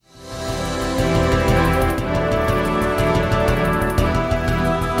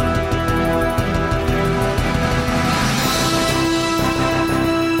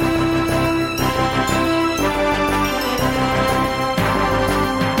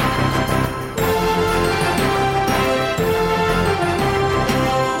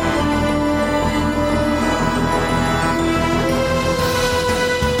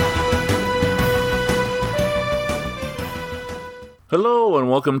and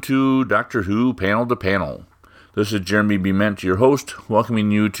welcome to Doctor Who Panel to Panel. This is Jeremy B. Ment, your host,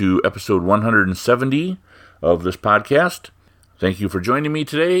 welcoming you to episode 170 of this podcast. Thank you for joining me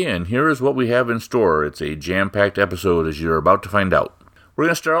today, and here is what we have in store. It's a jam-packed episode, as you're about to find out. We're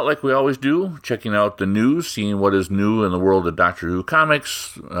going to start out like we always do, checking out the news, seeing what is new in the world of Doctor Who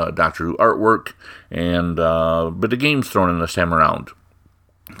comics, Doctor Who artwork, and a bit of games thrown in this time around.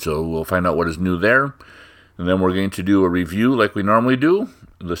 So we'll find out what is new there. And then we're going to do a review like we normally do.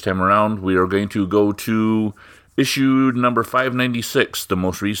 This time around, we are going to go to issue number 596, the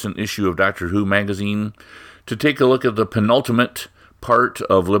most recent issue of Doctor Who magazine, to take a look at the penultimate part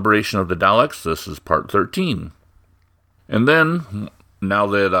of Liberation of the Daleks. This is part 13. And then, now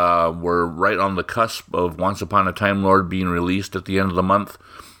that we're right on the cusp of Once Upon a Time Lord being released at the end of the month,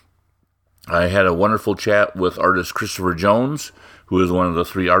 I had a wonderful chat with artist Christopher Jones, who is one of the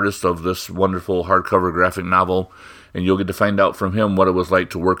three artists of this wonderful hardcover graphic novel, and you'll get to find out from him what it was like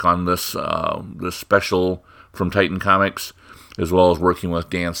to work on this special from Titan Comics, as well as working with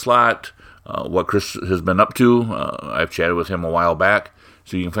Dan Slott, what Chris has been up to. I've chatted with him a while back,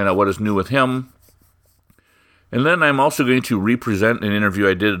 so you can find out what is new with him. And then I'm also going to represent an interview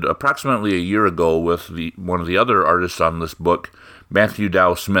I did approximately a year ago with one of the other artists on this book, Matthew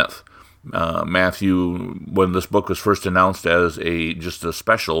Dow Smith. Matthew, when this book was first announced as just a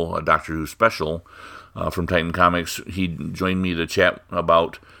special, a Doctor Who special from Titan Comics, he joined me to chat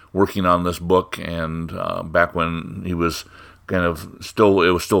about working on this book, and back when he was it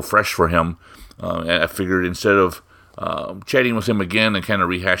was still fresh for him, and I figured instead of chatting with him again and kind of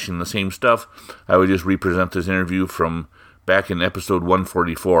rehashing the same stuff, I would just represent this interview from back in episode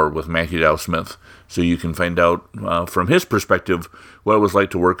 144 with Matthew Dow Smith, so you can find out from his perspective what it was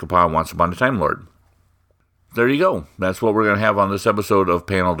like to work upon Once Upon a Time Lord. There you go. That's what we're going to have on this episode of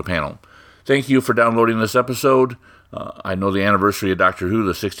Panel to Panel. Thank you for downloading this episode. I know the anniversary of Doctor Who,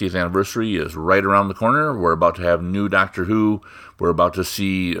 the 60th anniversary, is right around the corner. We're about to have new Doctor Who. We're about to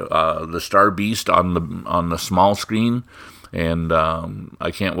see the Star Beast on the small screen, and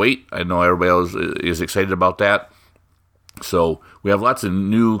I can't wait. I know everybody is excited about that. So we have lots of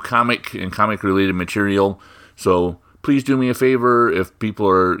new comic and comic-related material. So please do me a favor, if people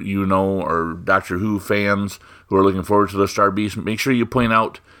are Doctor Who fans who are looking forward to the Star Beast, make sure you point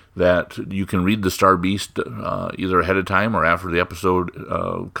out that you can read the Star Beast either ahead of time or after the episode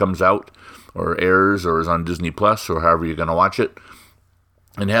comes out or airs or is on Disney Plus or however you're going to watch it,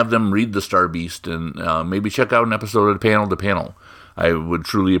 and have them read the Star Beast and maybe check out an episode of Panel to Panel. I would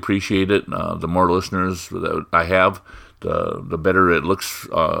truly appreciate it. The more listeners that I have, the better it looks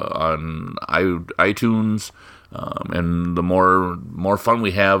on iTunes, and the more fun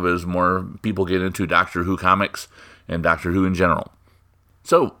we have as more people get into Doctor Who comics and Doctor Who in general.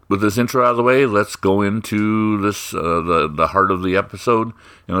 So, with this intro out of the way, let's go into this the heart of the episode,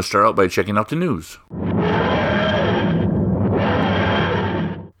 and let's start out by checking out the news.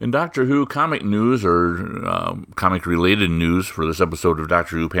 In Doctor Who comic news, or comic-related news for this episode of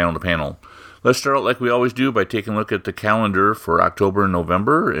Doctor Who Panel to Panel, let's start out like we always do by taking a look at the calendar for October and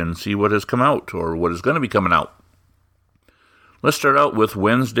November and see what has come out, or what is going to be coming out. Let's start out with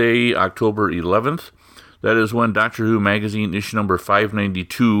Wednesday, October 11th. That is when Doctor Who magazine issue number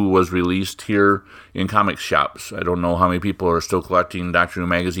 592 was released here in comic shops. I don't know how many people are still collecting Doctor Who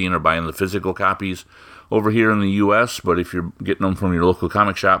magazine or buying the physical copies over here in the U.S., but if you're getting them from your local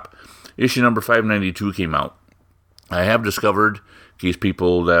comic shop, issue number 592 came out. I have discovered, in case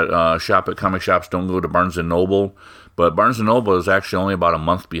people that shop at comic shops don't go to Barnes & Noble, but Barnes & Noble is actually only about a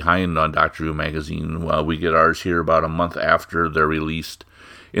month behind on Doctor Who magazine. We get ours here about a month after they're released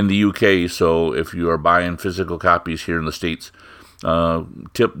in the UK, so if you are buying physical copies here in the States,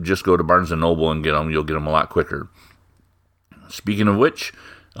 just go to Barnes & Noble and get them. You'll get them a lot quicker. Speaking of which,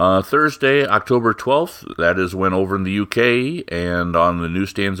 Thursday, October 12th, that is when over in the UK and on the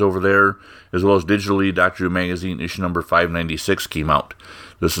newsstands over there, as well as digitally, Doctor Who magazine issue number 596 came out.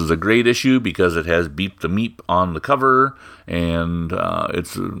 This is a great issue because it has Beep the Meep on the cover, and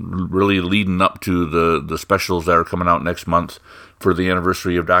it's really leading up to the specials that are coming out next month for the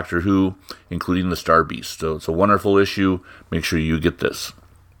anniversary of Doctor Who, including the Star Beast. So it's a wonderful issue. Make sure you get this.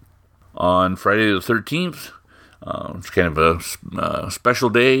 On Friday the 13th, it's kind of a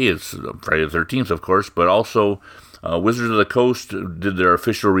special day. It's Friday the 13th, of course, but also Wizards of the Coast did their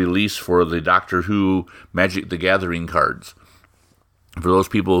official release for the Doctor Who Magic the Gathering cards. For those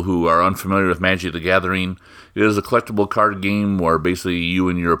people who are unfamiliar with Magic the Gathering, it is a collectible card game where basically you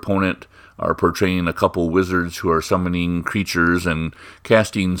and your opponent are portraying a couple wizards who are summoning creatures and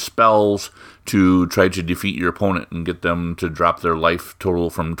casting spells to try to defeat your opponent and get them to drop their life total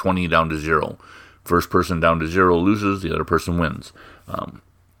from 20 down to 0. First person down to 0 loses, the other person wins.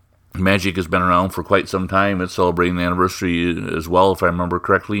 Magic has been around for quite some time. It's celebrating the anniversary as well, if I remember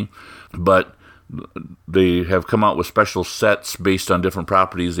correctly. But they have come out with special sets based on different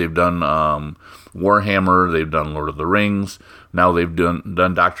properties. They've done Warhammer, they've done Lord of the Rings, now they've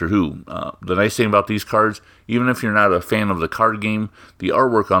done Doctor Who. The nice thing about these cards, even if you're not a fan of the card game, the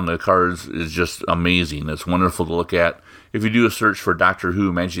artwork on the cards is just amazing. It's wonderful to look at. If you do a search for Doctor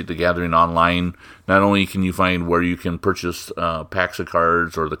Who Magic the Gathering online, not only can you find where you can purchase packs of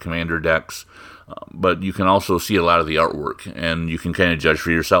cards or the commander decks, but you can also see a lot of the artwork, and you can kind of judge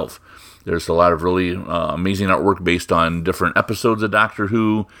for yourself. There's a lot of really amazing artwork based on different episodes of Doctor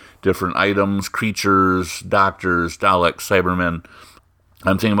Who, different items, creatures, doctors, Daleks, Cybermen.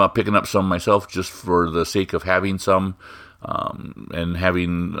 I'm thinking about picking up some myself just for the sake of having some and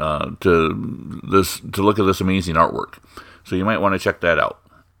having to look at this amazing artwork. So you might want to check that out.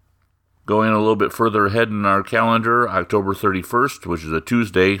 Going a little bit further ahead in our calendar, October 31st, which is a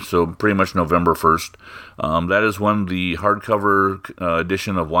Tuesday, so pretty much November 1st, that is when the hardcover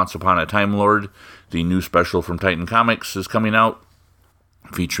edition of Once Upon a Time Lord, the new special from Titan Comics, is coming out,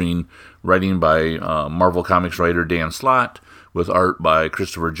 featuring writing by Marvel Comics writer Dan Slott, with art by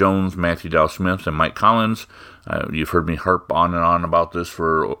Christopher Jones, Matthew Dow Smith, and Mike Collins. You've heard me harp on and on about this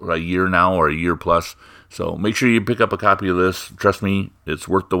for a year now, or a year plus, so make sure you pick up a copy of this. Trust me, it's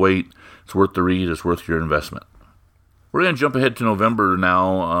worth the wait. It's worth the read. It's worth your investment. We're going to jump ahead to November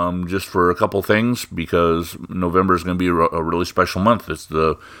now, just for a couple things, because November is going to be a really special month. It's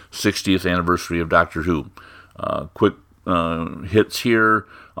the 60th anniversary of Doctor Who. Quick hits here.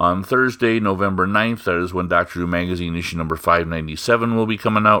 On Thursday, November 9th, that is when Doctor Who Magazine issue number 597 will be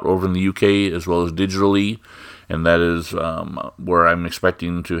coming out over in the UK, as well as digitally. And that is where I'm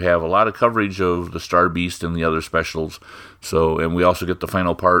expecting to have a lot of coverage of the Star Beast and the other specials. And we also get the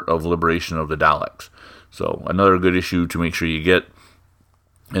final part of Liberation of the Daleks. So another good issue to make sure you get.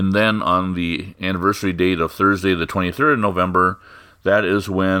 And then on the anniversary date of Thursday, the 23rd of November, that is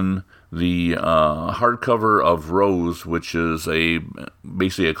when the hardcover of Rose, which is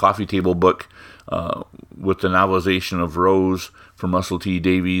basically a coffee table book with the novelization of Rose from Russell T.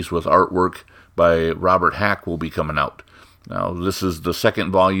 Davies with artwork by Robert Hack, will be coming out. Now, this is the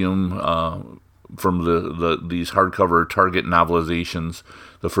second volume from these hardcover Target novelizations.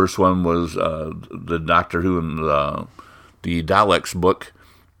 The first one was the Doctor Who and the Daleks book,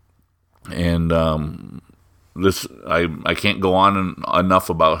 and this I can't go on enough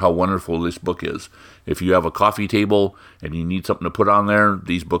about how wonderful this book is. If you have a coffee table and you need something to put on there,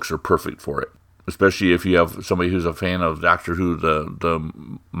 these books are perfect for it. Especially if you have somebody who's a fan of Doctor Who, the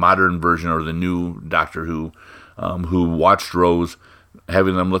modern version or the new Doctor Who watched Rose,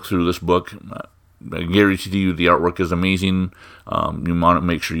 having them look through this book, I guarantee you the artwork is amazing. You want to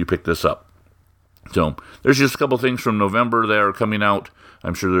make sure you pick this up. So there's just a couple things from November that are coming out.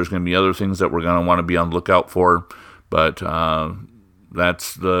 I'm sure there's going to be other things that we're going to want to be on the lookout for, but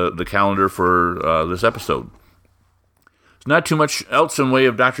that's the calendar for this episode. There's not too much else in way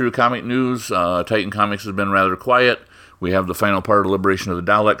of Doctor Who comic news. Titan Comics has been rather quiet. We have the final part of Liberation of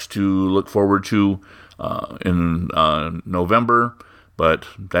the Daleks to look forward to in November, but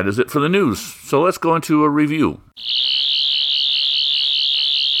that is it for the news. So let's go into a review.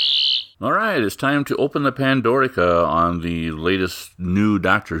 All right, it's time to open the Pandorica on the latest new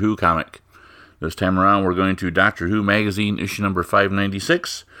Doctor Who comic. This time around, we're going to Doctor Who Magazine, issue number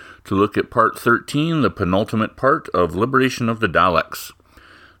 596, to look at part 13, the penultimate part of Liberation of the Daleks.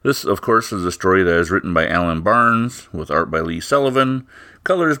 This, of course, is a story that is written by Alan Barnes, with art by Lee Sullivan,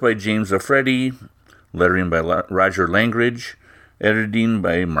 colors by James Affredi, lettering by Roger Langridge, editing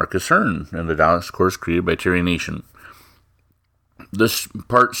by Marcus Hearn, and the Daleks, of course, created by Terry Nation. This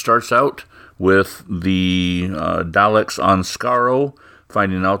part starts out with the Daleks on Skaro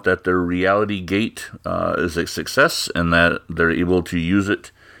finding out that their reality gate is a success and that they're able to use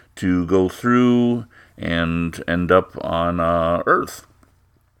it to go through and end up on Earth.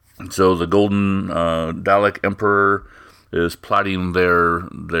 So the Golden Dalek Emperor is plotting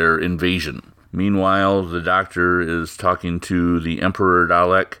their invasion. Meanwhile, the Doctor is talking to the Emperor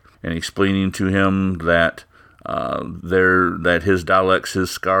Dalek and explaining to him that that his Daleks,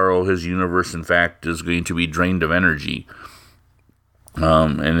 his Skaro, his universe, in fact, is going to be drained of energy.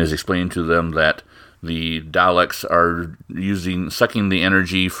 And is explaining to them that the Daleks are sucking the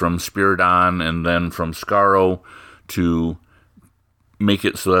energy from Spiridon and then from Skaro to make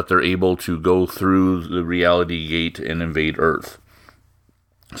it so that they're able to go through the reality gate and invade Earth.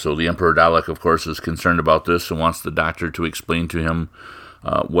 So the Emperor Dalek, of course, is concerned about this and wants the Doctor to explain to him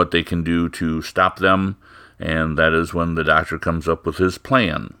what they can do to stop them. And that is when the Doctor comes up with his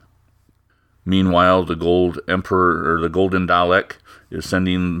plan. Meanwhile, the Gold Emperor, or the Golden Dalek, is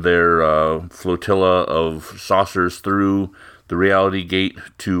sending their flotilla of saucers through the reality gate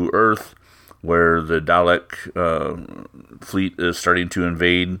to Earth, where the Dalek fleet is starting to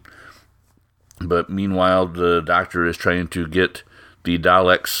invade. But meanwhile, the Doctor is trying to get the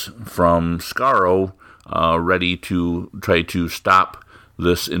Daleks from Skaro ready to try to stop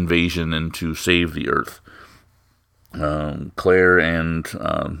this invasion and to save the Earth. Claire and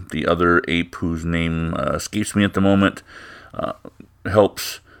the other ape, whose name escapes me at the moment,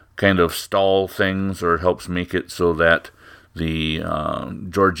 helps kind of stall things, or helps make it so that the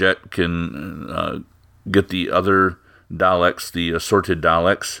Georgette can get the other Daleks, the assorted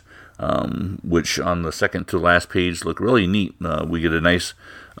Daleks, which on the second to last page look really neat. We get a nice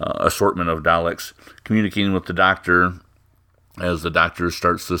assortment of Daleks communicating with the Doctor as the Doctor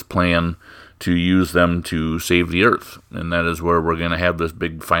starts this plan to use them to save the Earth. And that is where we're going to have this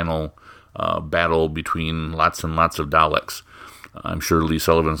big final battle between lots and lots of Daleks. I'm sure Lee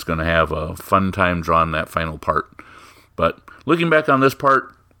Sullivan's going to have a fun time drawing that final part. But looking back on this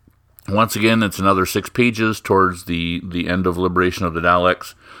part, once again, it's another 6 pages towards the end of Liberation of the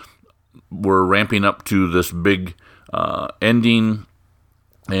Daleks. We're ramping up to this big ending.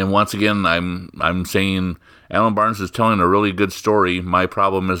 And once again, I'm saying Alan Barnes is telling a really good story. My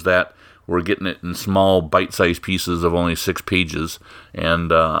problem is that we're getting it in small, bite-sized pieces of only 6 pages.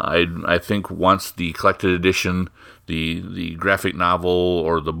 And I think once the collected edition, the graphic novel,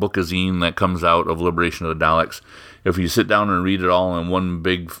 or the bookazine that comes out of Liberation of the Daleks, if you sit down and read it all in one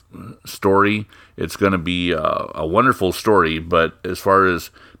big story, it's going to be a wonderful story. But as far as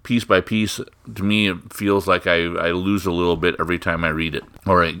piece by piece, to me, it feels like I lose a little bit every time I read it,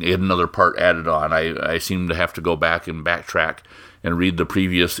 or I get another part added on. I seem to have to go back and backtrack and read the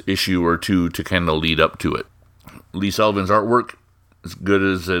previous issue or two to kind of lead up to it. Lee Sullivan's artwork, as good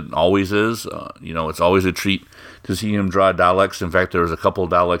as it always is, it's always a treat to see him draw Daleks. In fact, there was a couple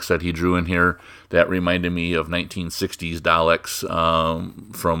Daleks that he drew in here that reminded me of 1960s Daleks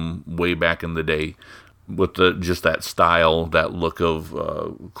from way back in the day, with just that style, that look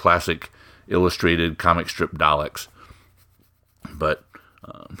of classic illustrated comic strip Daleks. But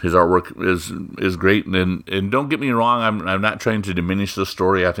his artwork is great, and don't get me wrong, I'm not trying to diminish the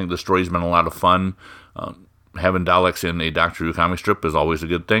story. I think the story's been a lot of fun. Having Daleks in a Doctor Who comic strip is always a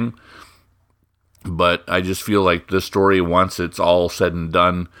good thing. But I just feel like this story, once it's all said and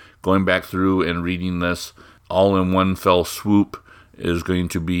done, going back through and reading this all in one fell swoop is going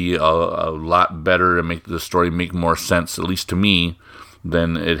to be a lot better and make the story make more sense, at least to me,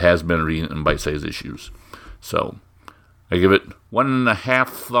 than it has been reading in bite-sized issues. So I give it 1.5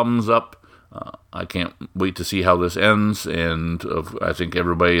 thumbs up. I can't wait to see how this ends, and I think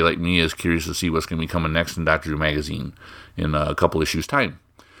everybody like me is curious to see what's going to be coming next in Doctor Who Magazine in a couple issues' time.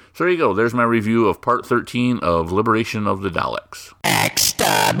 So there you go. There's my review of Part 13 of Liberation of the Daleks.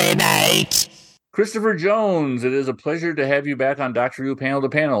 Exterminate! Christopher Jones, it is a pleasure to have you back on Doctor Who Panel to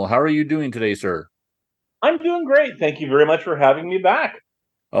Panel. How are you doing today, sir? I'm doing great. Thank you very much for having me back.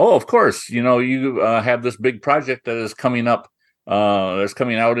 Oh, of course. You have this big project that is coming up. That's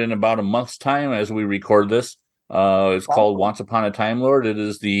coming out in about a month's time as we record this. It's called Once Upon a Time Lord. It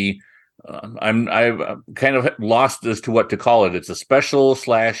is I've kind of lost as to what to call it. It's a special /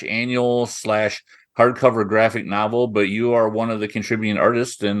 annual / hardcover graphic novel, but you are one of the contributing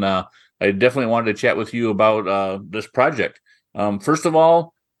artists, and I definitely wanted to chat with you about this project. First of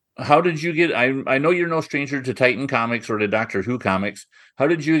all, how did you get? I know you're no stranger to Titan Comics or to Doctor Who Comics. How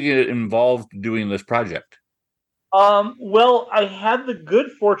did you get involved doing this project? Well, I had the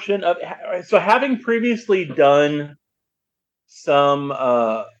good fortune of having previously done some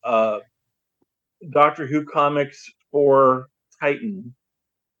Doctor Who comics for Titan,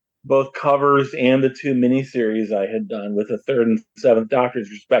 both covers and the 2 miniseries I had done with the 3rd and 7th Doctors,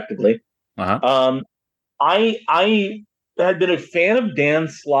 respectively. Uh-huh. I had been a fan of Dan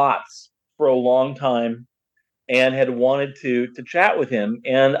Slott's for a long time and had wanted to chat with him.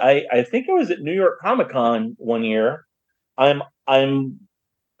 And I think I was at New York Comic Con one year. I'm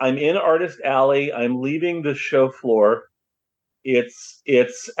in Artist Alley. I'm leaving the show floor. It's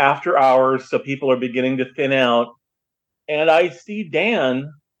after hours, so people are beginning to thin out. And I see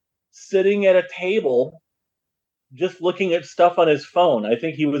Dan sitting at a table just looking at stuff on his phone. I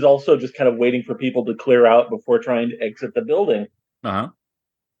think he was also just kind of waiting for people to clear out before trying to exit the building. Uh-huh.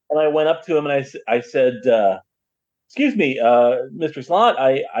 And I went up to him and I said, excuse me, Mr. Slott,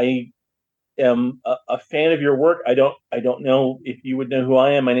 I am a fan of your work. I don't know if you would know who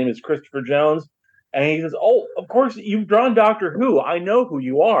I am. My name is Christopher Jones. And he says, oh, of course, you've drawn Doctor Who. I know who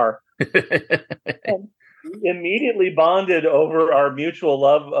you are. immediately bonded over our mutual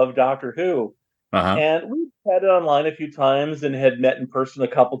love of Doctor Who. Uh-huh. And we chatted online a few times and had met in person a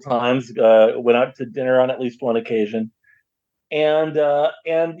couple times. Went out to dinner on at least one occasion, and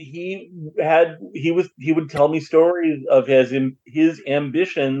he would tell me stories of his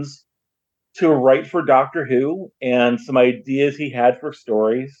ambitions to write for Doctor Who and some ideas he had for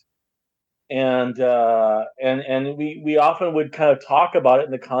stories. And we often would kind of talk about it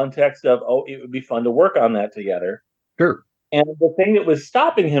in the context of, oh, it would be fun to work on that together. Sure. And the thing that was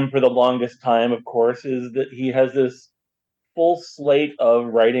stopping him for the longest time, of course, is that he has this full slate of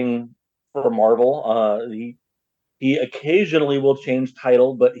writing for Marvel. He occasionally will change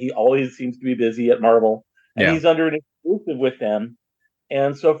title, but he always seems to be busy at Marvel, and Yeah. he's under an exclusive with them.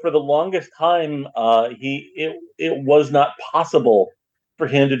 And so, for the longest time, it was not possible for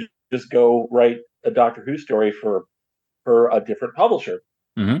him to just go write a Doctor Who story for a different publisher.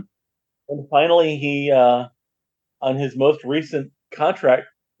 Mm-hmm. And finally, he on his most recent contract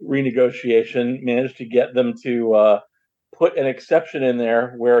renegotiation managed to get them to put an exception in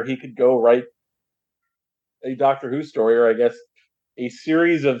there where he could go write a Doctor Who story, or I guess a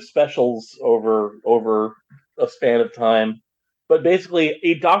series of specials over a span of time, but basically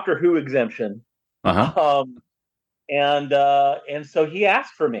a Doctor Who exemption. Uh-huh. And so he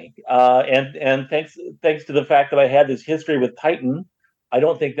asked for me, and thanks to the fact that I had this history with Titan, I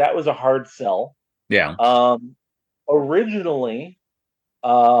don't think that was a hard sell. Yeah. Originally,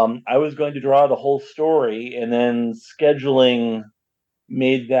 I was going to draw the whole story, and then scheduling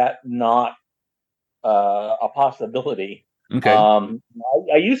made that not a possibility. Okay.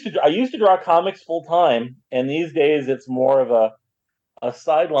 I used to draw comics full time, and these days it's more of a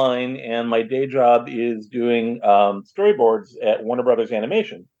sideline. And my day job is doing storyboards at Warner Brothers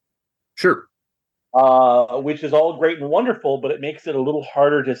Animation. Sure. Which is all great and wonderful, but it makes it a little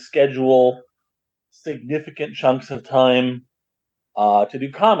harder to schedule significant chunks of time to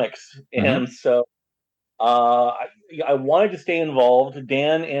do comics. Mm-hmm. And so I wanted to stay involved.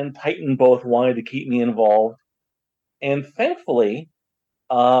 Dan and Titan both wanted to keep me involved. And thankfully,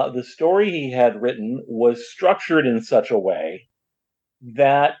 the story he had written was structured in such a way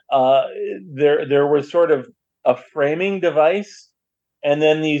that there was sort of a framing device, and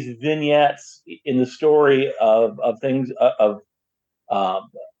then these vignettes in the story of things of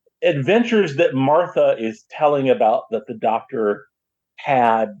adventures that Martha is telling about that the Doctor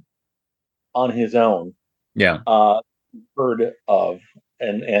had on his own. Yeah. Heard of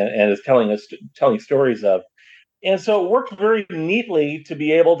and is telling stories of. And so it worked very neatly to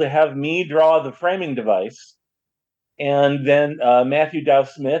be able to have me draw the framing device, and then Matthew Dow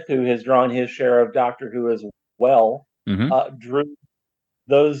Smith, who has drawn his share of Doctor Who as well, Mm-hmm. drew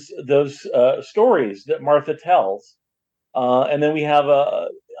those stories that Martha tells. And then we have a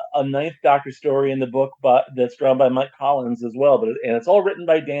ninth Doctor story in the book, but that's drawn by Mike Collins as well. And it's all written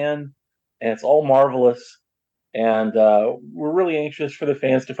by Dan, and it's all marvelous. And we're really anxious for the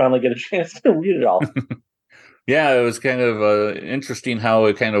fans to finally get a chance to read it all. Yeah, it was kind of interesting how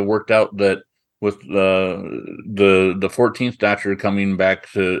it kind of worked out that with the 14th Doctor coming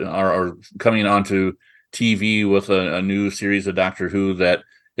back to or coming onto TV with a new series of Doctor Who, that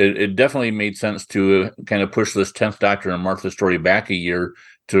it definitely made sense to kind of push this 10th Doctor and Martha story back a year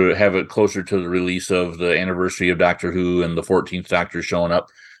to have it closer to the release of the anniversary of Doctor Who and the 14th Doctor showing up,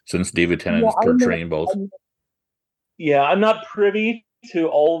 since David Tennant is portraying both. I'm not privy to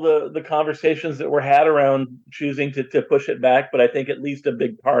all the conversations that were had around choosing to push it back, but I think at least a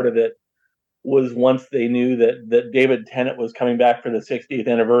big part of it was once they knew that David Tennant was coming back for the 60th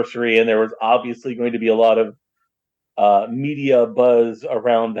anniversary, and there was obviously going to be a lot of media buzz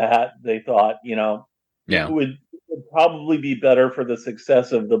around that. They thought, Yeah. it would probably be better for the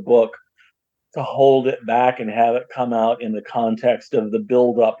success of the book to hold it back and have it come out in the context of the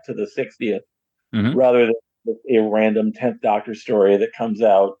build up to the 60th, Mm-hmm. rather than a random 10th Doctor story that comes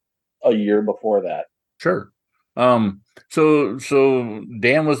out a year before that. Sure. So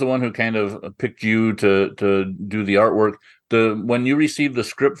Dan was the one who kind of picked you to do the artwork. When you received the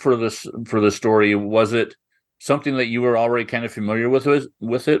script for the story, was it something that you were already kind of familiar with it?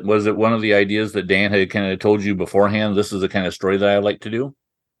 Was it one of the ideas that Dan had kind of told you beforehand? This is the kind of story that I like to do.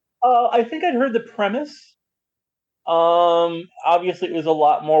 I think I'd heard the premise. Obviously, it was a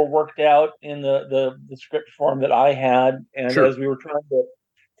lot more worked out in the script form that I had, and Sure. as we were trying to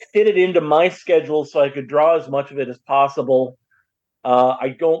fit it into my schedule so I could draw as much of it as possible.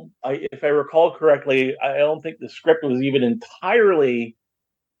 If I recall correctly, I don't think the script was even entirely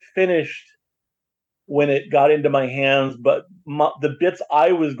finished when it got into my hands, but the bits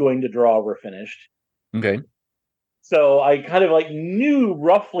I was going to draw were finished. Okay. So I kind of like knew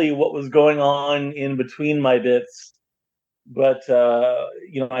roughly what was going on in between my bits, but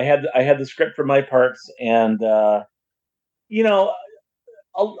I had the script for my parts, and you know,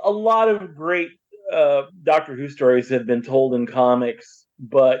 a lot of great Doctor Who stories have been told in comics,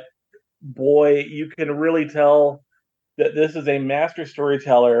 but boy, you can really tell that this is a master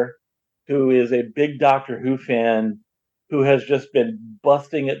storyteller who is a big Doctor Who fan who has just been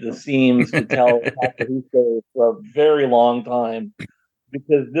busting at the seams to tell Doctor Who stories for a very long time.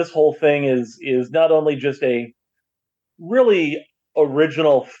 Because this whole thing is not only just a really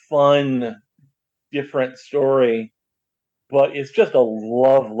original, fun, different story, but it's just a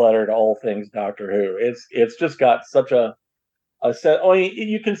love letter to all things Doctor Who. It's just got such a set. Oh,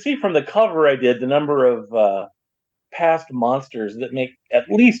 you can see from the cover I did the number of past monsters that make at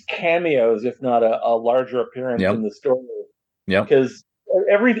least cameos, if not a larger appearance Yep. in the story. Yep. Because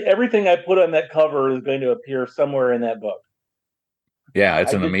everything I put on that cover is going to appear somewhere in that book. Yeah,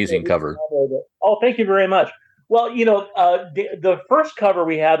 it's an amazing cover. Oh, thank you very much. Well, the first cover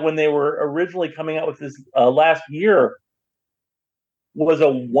we had when they were originally coming out with this last year was a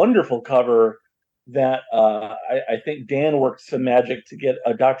wonderful cover that I think Dan worked some magic to get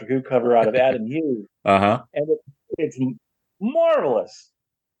a Doctor Who cover out of Adam Hughes. Uh-huh. And it's marvelous.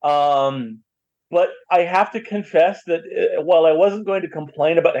 But I have to confess that while I wasn't going to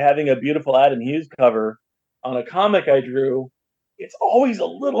complain about having a beautiful Adam Hughes cover on a comic I drew, it's always a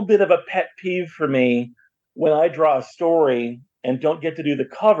little bit of a pet peeve for me when I draw a story and don't get to do the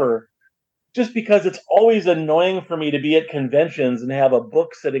cover, just because it's always annoying for me to be at conventions and have a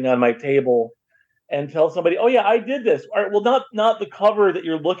book sitting on my table and tell somebody, "Oh yeah, I did this." All right, well, not the cover that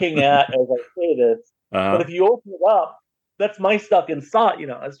you're looking at as I say this, but if you open it up, that's my stuff inside.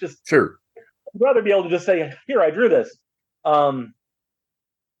 It's just sure. I'd rather be able to just say, "Here, I drew this." But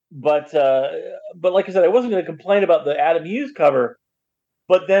like I said, I wasn't going to complain about the Adam Hughes cover.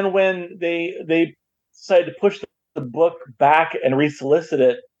 But then when they decided to push the book back and resolicit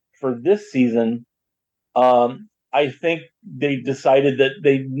it for this season, I think they decided that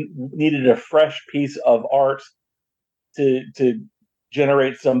they needed a fresh piece of art to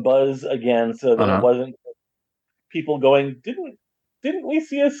generate some buzz again, so that it wasn't people going, didn't we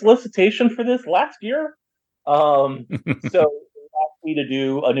see a solicitation for this last year? So they asked me to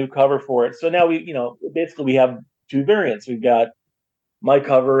do a new cover for it. So now basically we have two variants. We've got my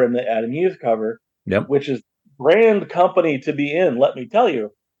cover and the Adam Hughes cover, which is brand company to be in, let me tell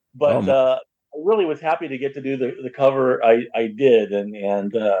you. But I really was happy to get to do the cover I did,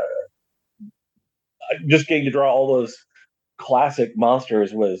 and just getting to draw all those classic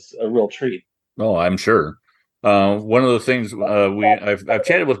monsters was a real treat. Oh, I'm sure. One of the things I've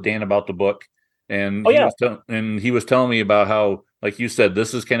chatted with Dan about the book, and he was telling me about how, like you said,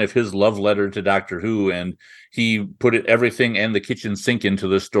 this is kind of his love letter to Doctor Who, and he put everything and the kitchen sink into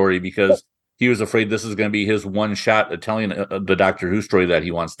this story because he was afraid this is going to be his one shot at telling the Doctor Who story that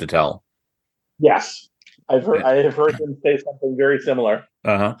he wants to tell. Yes, I have heard him say something very similar.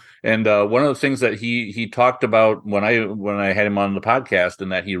 And one of the things that he talked about when I had him on the podcast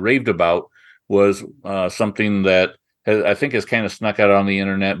and that he raved about was something that I think has kind of snuck out on the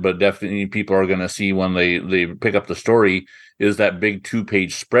internet, but definitely people are going to see when they pick up the story, is that big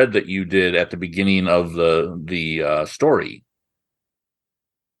 2-page spread that you did at the beginning of the story.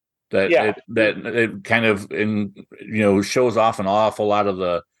 It kind of shows off an awful lot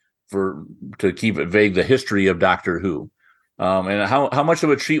of to keep it vague, the history of Doctor Who. And how much of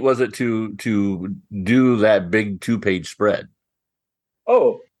a treat was it to do that big 2-page spread?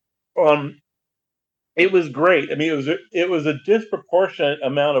 It was great. I mean, it was a disproportionate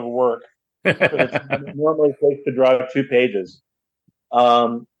amount of work for the time it normally takes to draw 2 pages.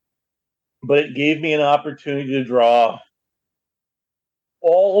 But it gave me an opportunity to draw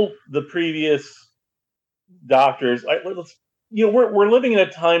all the previous Doctors. We're living in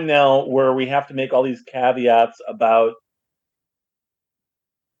a time now where we have to make all these caveats about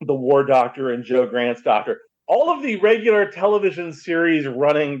the War Doctor and Joe Grant's Doctor. All of the regular television series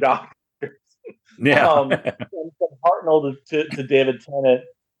running Doctors. From Hartnell to David Tennant,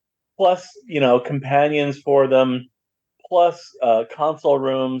 plus companions for them, plus console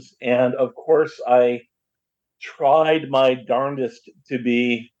rooms, and of course I tried my darndest to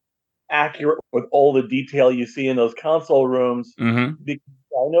be accurate with all the detail you see in those console rooms. Because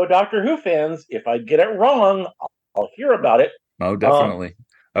I know Doctor Who fans, if I get it wrong, I'll hear about it. Oh, definitely.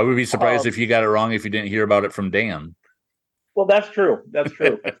 I would be surprised if you got it wrong if you didn't hear about it from Dan. Well, that's true. That's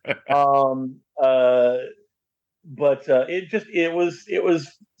true. But it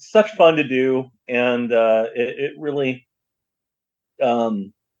was such fun to do, and it really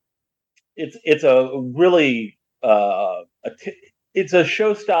it's a really it's a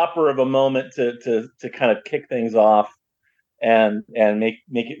showstopper of a moment to kind of kick things off and make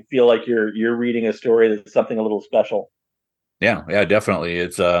it feel like you're reading a story that's something a little special. Yeah, definitely.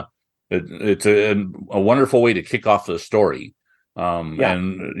 It's a wonderful way to kick off the story. Yeah.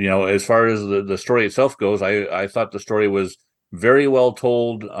 And as far as the story itself goes, I thought the story was very well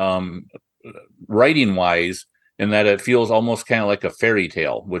told, writing wise, in that it feels almost kind of like a fairy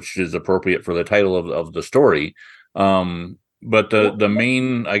tale, which is appropriate for the title of the story. But the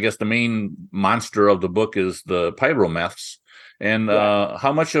main monster of the book is the pyromeths. And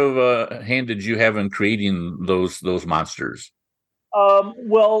how much of a hand did you have in creating those monsters?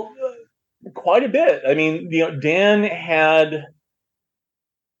 Well, quite a bit. I mean, Dan had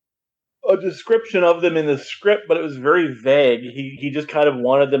a description of them in the script, but it was very vague. He just kind of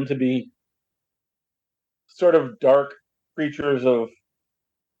wanted them to be sort of dark creatures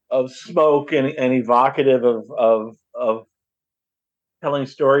of smoke and evocative of telling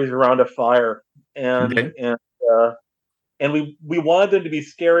stories around a fire, and Okay. and and we wanted them to be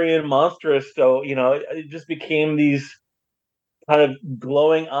scary and monstrous. So it just became these kind of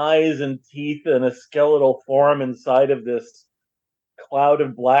glowing eyes and teeth and a skeletal form inside of this cloud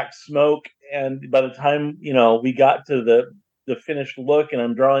of black smoke. And by the time we got to the finished look, and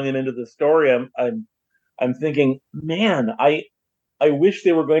I'm drawing them into the story, I'm thinking, man, I wish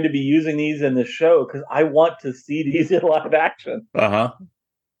they were going to be using these in the show, because I want to see these in live action. Uh-huh.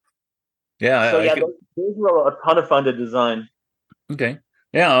 Yeah, So I yeah, could. those were a ton of fun to design. Okay.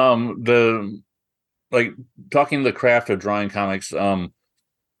 Yeah, the like talking the craft of drawing comics,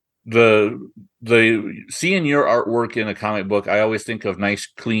 the seeing your artwork in a comic book, I always think of nice,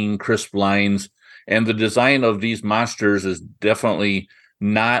 clean, crisp lines, and the design of these monsters is definitely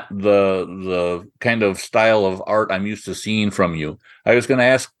not the kind of style of art I'm used to seeing from you. I was going to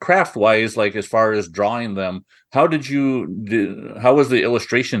ask, craft wise, like as far as drawing them, how was the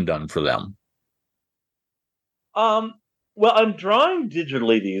illustration done for them? Um, well, I'm drawing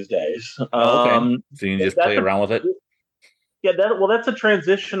digitally these days. Oh, okay. So you can just play That's a around with it. yeah. That's a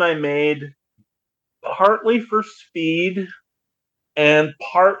transition I made partly for speed and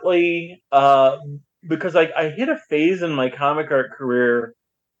partly because I hit a phase in my comic art career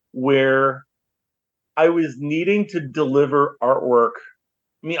where I was needing to deliver artwork.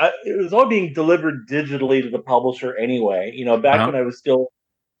 I mean, it was all being delivered digitally to the publisher anyway. Back Uh-huh. when I was still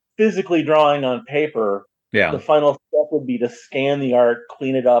physically drawing on paper, the Yeah. final step would be to scan the art,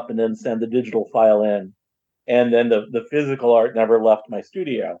 clean it up, and then send the digital file in. And then the physical art never left my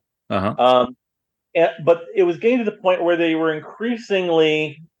studio. Uh-huh. Um, but it was getting to the point where they were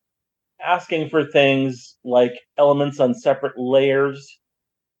increasingly asking for things like elements on separate layers,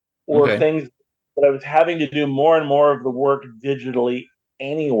 or Okay. things that I was having to do more and more of the work digitally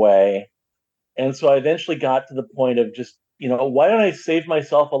anyway. And so I eventually got to the point of just, why don't I save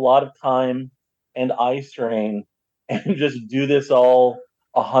myself a lot of time and eye strain and just do this all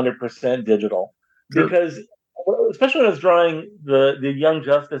 100% digital? Sure. Because especially when I was drawing the Young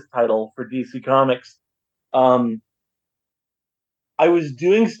Justice title for DC Comics, um, I was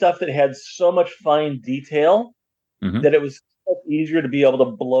doing stuff that had so much fine detail Hmm. that it was so much easier to be able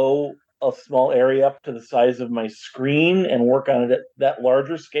to blow a small area up to the size of my screen and work on it at that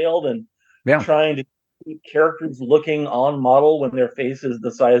larger scale than Yeah. trying to keep characters looking on model when their face is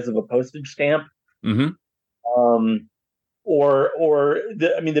the size of a postage stamp. Hmm. Um,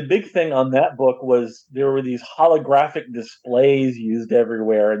 the big thing on that book was there were these holographic displays used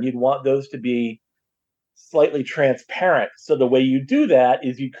everywhere, and you'd want those to be slightly transparent. So the way you do that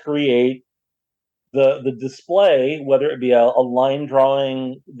is you create the display, whether it be a line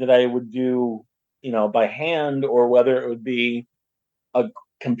drawing that I would do, by hand, or whether it would be a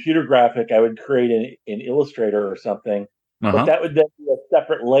computer graphic I would create in Illustrator or something. But Uh-huh. that would then be a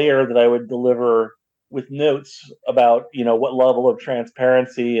separate layer that I would deliver with notes about, what level of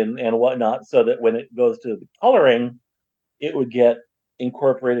transparency and whatnot, so that when it goes to the coloring, it would get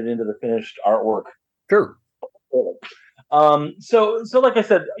incorporated into the finished artwork. Sure. So like I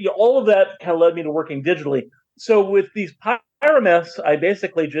said, all of that kind of led me to working digitally. So with these pyromeths, I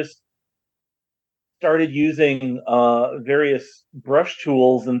basically just started using various brush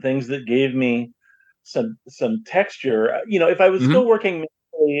tools and things that gave me some texture. If I was Hmm. still working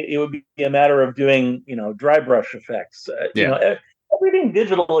manually, it would be a matter of doing dry brush effects. Yeah. Everything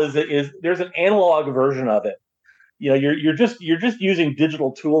digital is there's an analog version of it. You're just using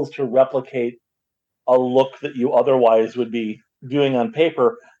digital tools to replicate a look that you otherwise would be doing on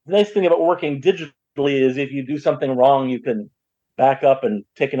paper. The nice thing about working digitally is if you do something wrong, you can back up and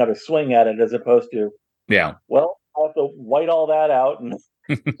take another swing at it, as opposed to, Yeah. well, I have to white all that out and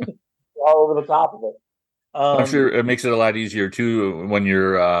all over the top of it. I'm sure Um, it makes it a lot easier too when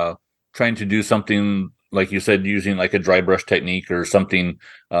you're trying to do something like you said, using like a dry brush technique or something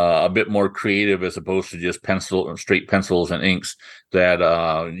a bit more creative as opposed to just straight pencils and inks.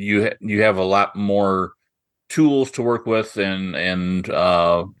 That you have a lot more tools to work with, and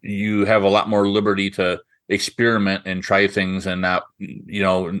you have a lot more liberty to experiment and try things and not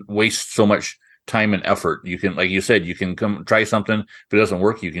waste so much time and effort. You can, like you said, you can come try something. If it doesn't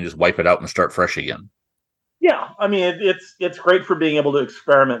work, you can just wipe it out and start fresh again. yeah, I mean it's great for being able to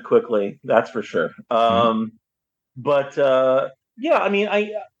experiment quickly. That's for sure. Mhm. But yeah, I mean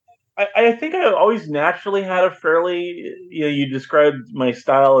I think I always naturally had a fairly, you described my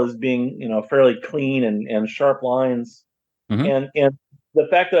style as being, fairly clean and sharp lines. Mhm. And the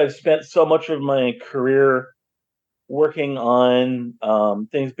fact that I've spent so much of my career working on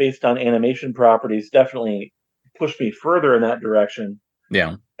things based on animation properties definitely pushed me further in that direction.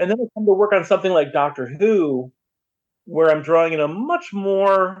 Yeah. And then I come to work on something like Doctor Who, where I'm drawing in a much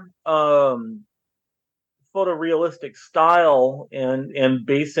more photorealistic style and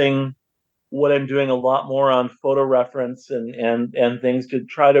basing what I'm doing a lot more on photo reference and things to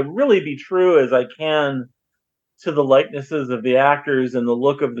try to really be true as I can to the likenesses of the actors and the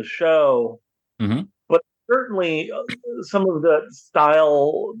look of the show. Mhm. But certainly some of the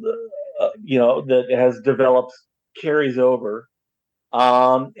style, that has developed carries over.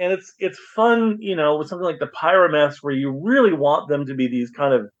 And it's fun, with something like the Pyromass, where you really want them to be these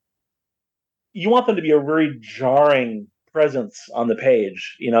kind of you want them to be a very jarring presence on the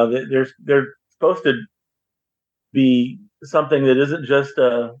page. They're supposed to be something that isn't just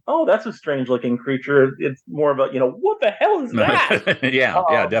that's a strange looking creature. It's more about, what the hell is that? Yeah.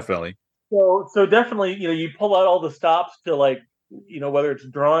 Yeah. Um, Definitely. so definitely, you pull out all the stops to, like, whether it's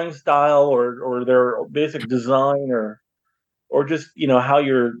drawing style or their basic design or just, how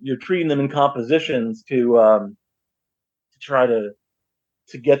you're treating them in compositions to try to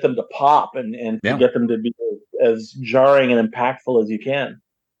get them to pop and to Yeah. get them to be as jarring and impactful as you can.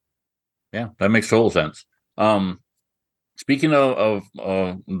 Yeah. That makes total sense. Um, Speaking of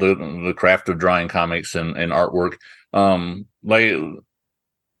the craft of drawing comics and artwork, like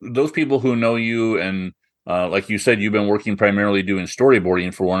those people who know you and like you said, you've been working primarily doing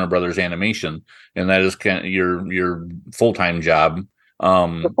storyboarding for Warner Brothers Animation, and that is kind of your full time job.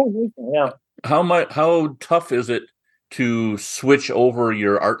 Um, Yeah. how tough is it to switch over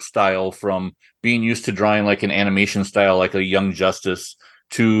your art style from being used to drawing like an animation style, like a Young Justice,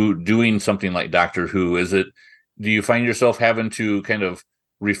 to doing something like Doctor Who? Do you find yourself having to kind of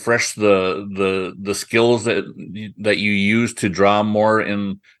refresh the skills that you use to draw more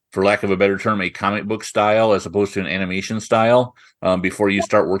in, for lack of a better term, a comic book style as opposed to an animation style, before you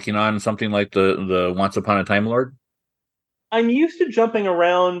start working on something like the Once Upon a Time Lord? I'm used to jumping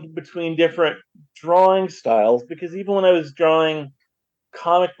around between different drawing styles because even when I was drawing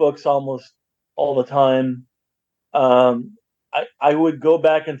comic books almost all the time, um, I would go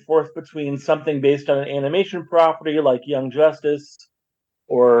back and forth between something based on an animation property like Young Justice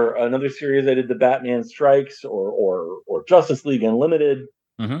or another series I did, The Batman Strikes, or Justice League Unlimited.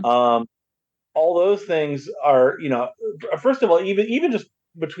 Mm-hmm. Um, all those things are, first of all, even just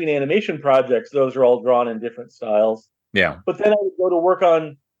between animation projects, those are all drawn in different styles. Yeah. But then I would go to work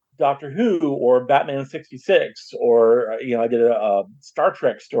on Doctor Who or Batman 66, or I did a Star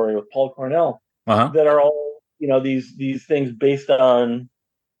Trek story with Paul Cornell Uh-huh. that are all, these things based on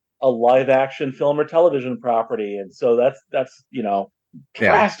a live action film or television property, and so that's Yeah.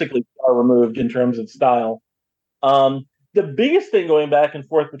 drastically far removed in terms of style. The biggest thing going back and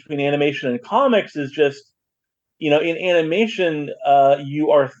forth between animation and comics is just, in animation, you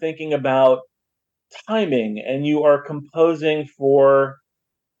are thinking about timing and you are composing for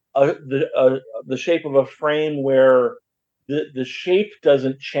the shape of a frame where the shape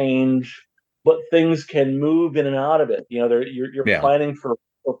doesn't change, but things can move in and out of it. You're Yeah. planning for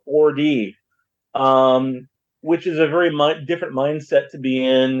 4D, which is a very different mindset to be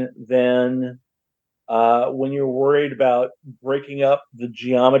in than when you're worried about breaking up the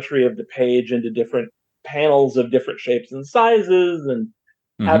geometry of the page into different panels of different shapes and sizes and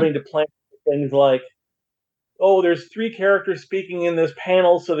Mm-hmm. having to plan things like, oh, there's three characters speaking in this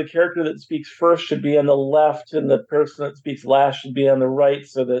panel, so the character that speaks first should be on the left, and the person that speaks last should be on the right,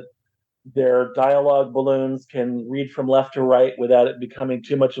 so that their dialogue balloons can read from left to right without it becoming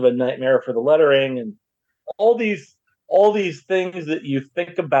too much of a nightmare for the lettering, and all these things that you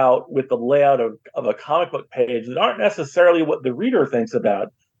think about with the layout of a comic book page that aren't necessarily what the reader thinks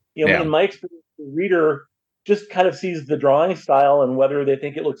about. Yeah. In my experience, the reader just kind of sees the drawing style and whether they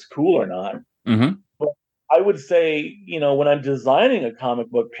think it looks cool or not. Mm-hmm. But I would say, when I'm designing a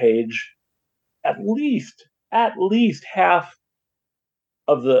comic book page, at least half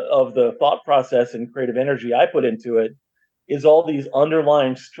of the thought process and creative energy I put into it is all these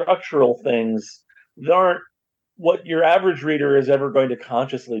underlying structural things that aren't what your average reader is ever going to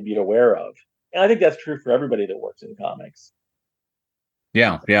consciously be aware of. And I think that's true for everybody that works in comics.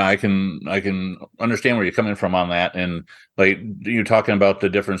 Yeah, I can understand where you're coming from on that. And like you're talking about the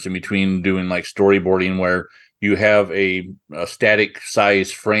difference in between doing like storyboarding where you have a static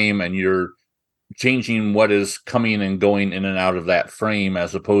size frame and you're changing what is coming and going in and out of that frame,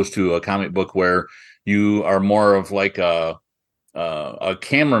 as opposed to a comic book where you are more of like a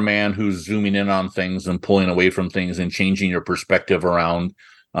cameraman who's zooming in on things and pulling away from things and changing your perspective around.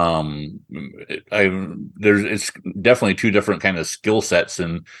 It's definitely two different kind of skill sets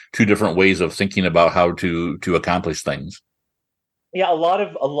and two different ways of thinking about how to accomplish things. Yeah, a lot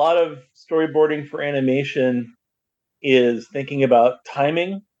of storyboarding for animation is thinking about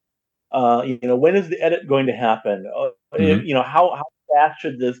timing. When is the edit going to happen? How fast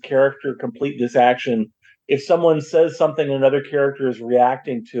should this character complete this action? If someone says something and another character is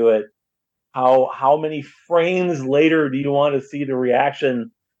reacting to it, how many frames later do you want to see the reaction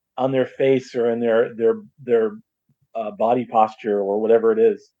on their face or in their body posture or whatever it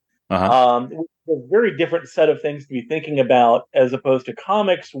is? It's a very different set of things to be thinking about as opposed to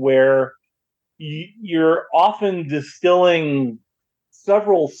comics where you're often distilling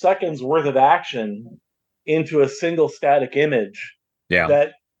several seconds worth of action into a single static image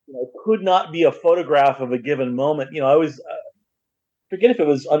that could not be a photograph of a given moment. I always forget if it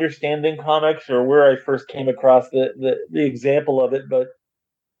was Understanding Comics or where I first came across the example of it, but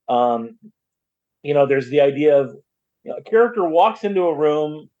there's the idea of a character walks into a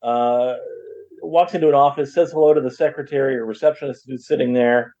room, walks into an office, says hello to the secretary or receptionist who's sitting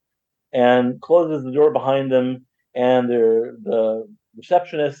there, and closes the door behind them, and the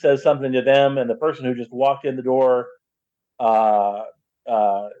receptionist says something to them, and the person who just walked in the door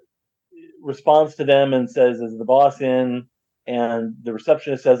responds to them and says, "Is the boss in?" And the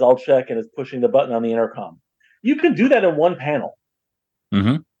receptionist says, "I'll check," and is pushing the button on the intercom. You can do that in one panel.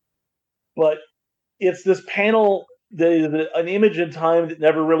 But it's this panel that is an image in time that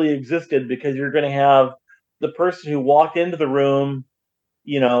never really existed, because you're going to have the person who walked into the room,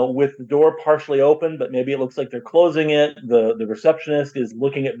 with the door partially open, but maybe it looks like they're closing it. The receptionist is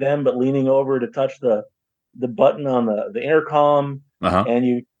looking at them, but leaning over to touch the button on the intercom. And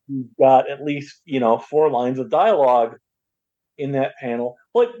you've got at least, 4 lines of dialogue in that panel.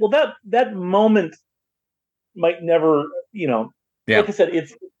 Well, that moment might never, like I said,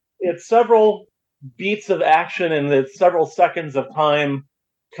 it's several beats of action and it's several seconds of time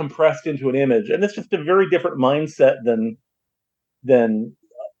compressed into an image. And it's just a very different mindset than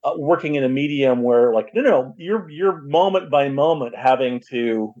working in a medium where, like, no, you're moment by moment having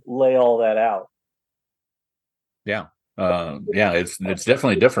to lay all that out. It's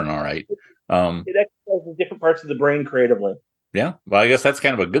definitely different. All right. It exercises different parts of the brain creatively. Yeah, well, I guess that's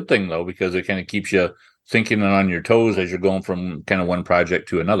kind of a good thing though, because it kind of keeps you thinking and on your toes as you're going from kind of one project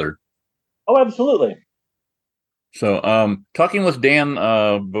to another. Oh, absolutely. So, talking with Dan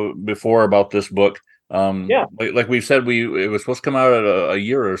before about this book, like we've said, it was supposed to come out a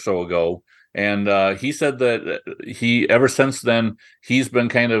year or so ago, and he said that he ever since then he's been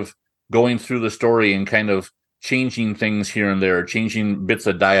kind of going through the story and kind of changing things here and there, changing bits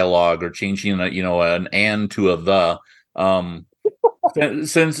of dialogue or changing an and to a the.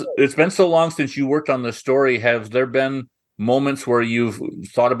 Since it's been so long since you worked on the story, have there been moments where you've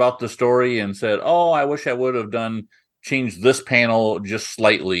thought about the story and said, "Oh, I wish I would have changed this panel just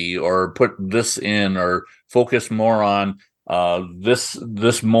slightly, or put this in, or focus more on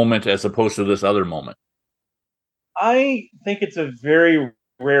this moment as opposed to this other moment"? I think it's a very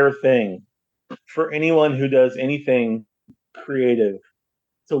rare thing for anyone who does anything creative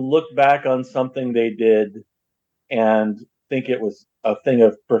to look back on something they did and think it was a thing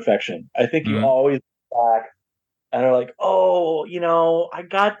of perfection. I think you always look back and are like, "Oh, I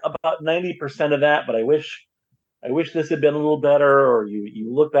got about 90% of that, but I wish this had been a little better." Or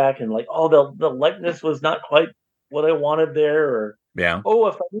you look back and like, "Oh, the likeness was not quite what I wanted there." Or, "Oh,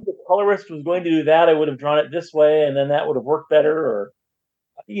 if I knew the colorist was going to do that, I would have drawn it this way, and then that would have worked better." Or,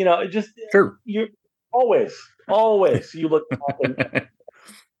 it just you always you look back and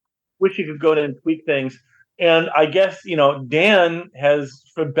wish you could go in and tweak things. And I guess, Dan has,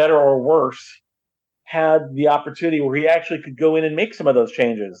 for better or worse, had the opportunity where he actually could go in and make some of those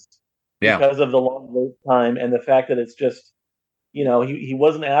changes because of the long wait time and the fact that it's just, he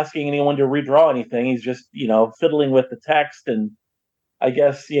wasn't asking anyone to redraw anything. He's just, fiddling with the text. And I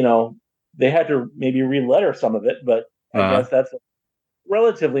guess, they had to maybe re-letter some of it, but I guess that's a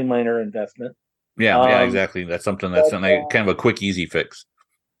relatively minor investment. Yeah, exactly. That's But, something kind of a quick, easy fix.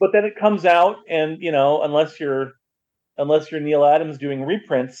 but then it comes out, and unless you're Neil Adams doing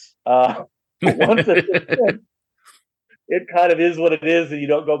reprints, once it's in, it kind of is what it is, and you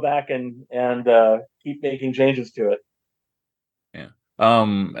don't go back and keep making changes to it. Yeah.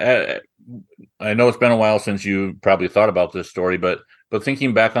 I know it's been a while since you probably thought about this story, but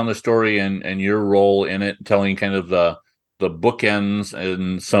thinking back on the story and your role in it, telling kind of the bookends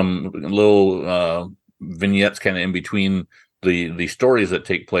and some little vignettes kind of in between the stories that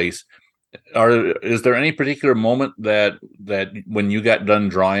take place. Is there any particular moment that when you got done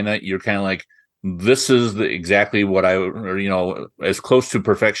drawing it, you're kind of like, this is exactly what as close to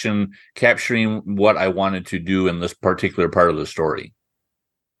perfection, capturing what I wanted to do in this particular part of the story?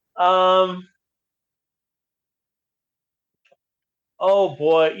 Um, oh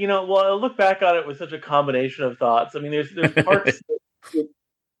boy, well, I look back on it with such a combination of thoughts. I mean, there's parts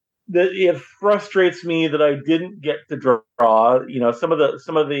that it frustrates me that I didn't get to draw. Some of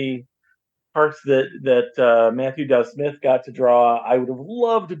the parts that Matthew Dow Smith got to draw, I would have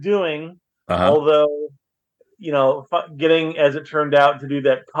loved doing. Uh-huh. Although, getting, as it turned out, to do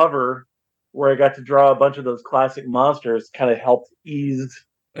that cover where I got to draw a bunch of those classic monsters kind of helped ease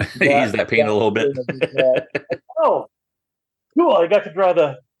Ease that. that pain a little bit. Oh, cool! I got to draw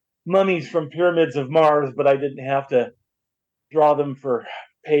the mummies from Pyramids of Mars, but I didn't have to draw them for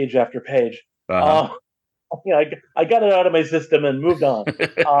page after page. Uh-huh. I got it out of my system and moved on.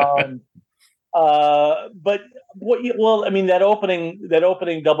 Um, but well, I mean, that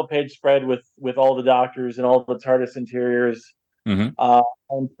opening double page spread with all the doctors and all the TARDIS interiors, Mm-hmm.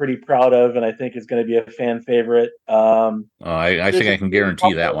 I'm pretty proud of, and I think is going to be a fan favorite. I think I can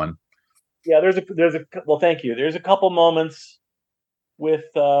guarantee that one. Yeah, well, thank you. There's a couple moments with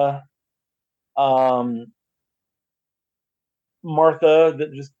Martha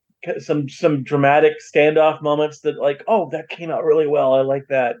that just some dramatic standoff moments that, like, oh, that came out really well. I like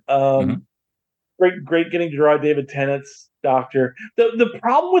that. Mm-hmm. Great getting to draw David Tennant's Doctor. The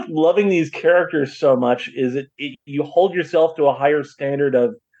problem with loving these characters so much is you hold yourself to a higher standard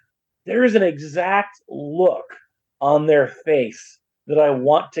of, there is an exact look on their face that I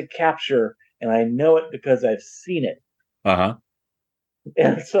want to capture, and I know it because I've seen it. Uh-huh.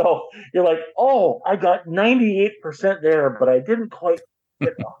 And so you're like, oh, I got 98% there, but I didn't quite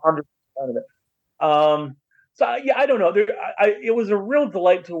get 100% of it. So yeah, I don't know. It was a real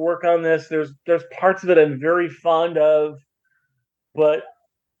delight to work on this. There's parts of it I'm very fond of, but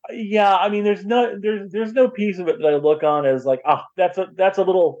yeah, I mean, there's no piece of it that I look on as like, that's a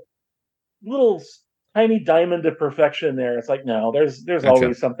little tiny diamond of perfection there. It's like, no, there's Gotcha.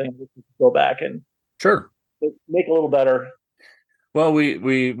 always something to go back and Sure. make a little better. Well,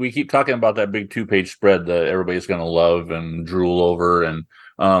 we keep talking about that big 2-page spread that everybody's going to love and drool over, and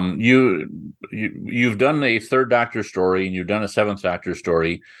you've done a third Doctor story, and you've done a seventh Doctor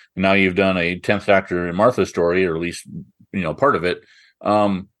story, and now you've done a 10th Doctor and Martha story, or at least part of it.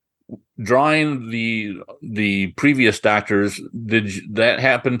 Drawing the previous Doctors, did that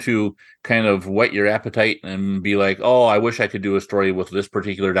happen to kind of whet your appetite and be like, oh, I wish I could do a story with this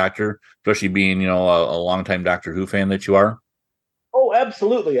particular Doctor, especially being a longtime Doctor Who fan that you are? Oh,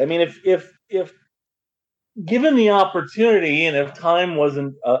 absolutely. I mean, if given the opportunity and if time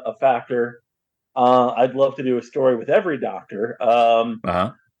wasn't a factor, I'd love to do a story with every Doctor.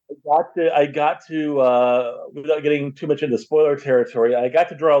 Uh-huh. I got to without getting too much into spoiler territory, I got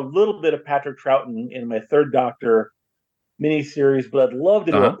to draw a little bit of Patrick Troughton in my third Doctor miniseries, but I'd love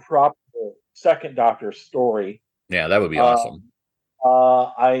to do a proper second Doctor story. Yeah, that would be awesome.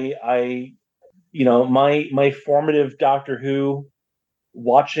 My formative Doctor Who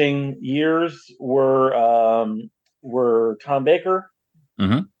watching years were Tom Baker.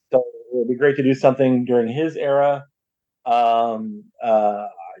 Mm-hmm. So it would be great to do something during his era. I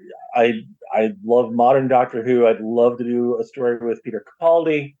love modern Doctor Who. I'd love to do a story with Peter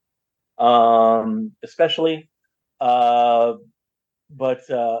Capaldi, especially. But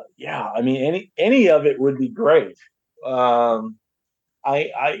yeah, I mean, any of it would be great. The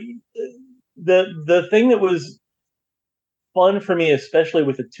thing that was fun for me, especially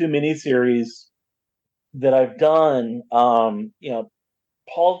with the two miniseries that I've done, Paul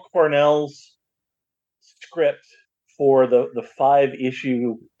Cornell's script for the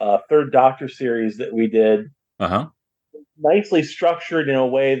 5-issue third Doctor series that we did, nicely structured in a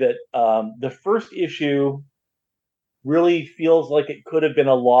way that the first issue really feels like it could have been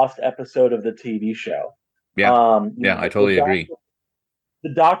a lost episode of the TV show. Yeah, I totally agree.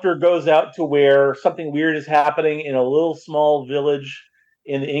 The Doctor goes out to where something weird is happening in a little small village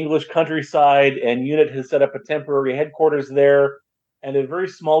in the English countryside, and UNIT has set up a temporary headquarters there. and a very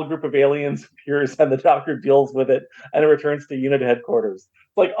small group of aliens appears, and the Doctor deals with it, and it returns to unit headquarters.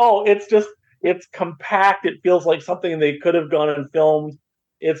 Like, oh, it's compact. It feels like something they could have gone and filmed.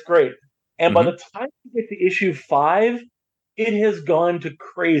 It's great. And by the time you get to issue 5, it has gone to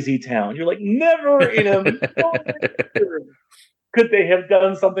crazy town. You're like, never in a million years could they have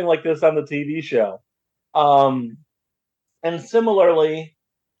done something like this on the TV show. And similarly,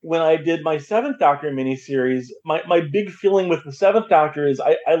 when I did my Seventh Doctor miniseries, my big feeling with the Seventh Doctor is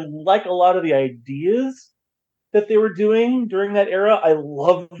I like a lot of the ideas that they were doing during that era. I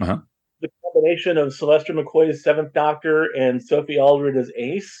love the combination of Sylvester McCoy's Seventh Doctor and Sophie Aldred as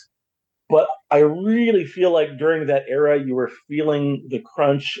Ace. But I really feel like during that era, you were feeling the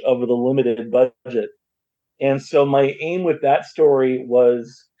crunch of the limited budget. And so my aim with that story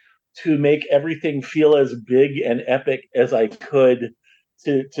was to make everything feel as big and epic as I could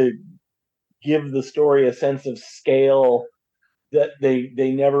to give the story a sense of scale that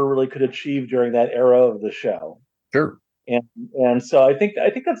they never really could achieve during that era of the show. Sure. And so I think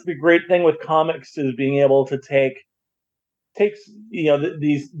that's the great thing with comics, is being able to take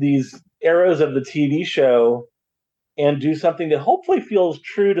these eras of the TV show and do something that hopefully feels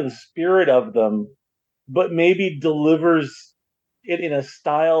true to the spirit of them, but maybe delivers it in a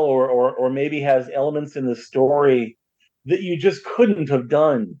style or maybe has elements in the story that you just couldn't have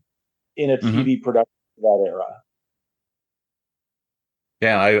done in a TV production of that era.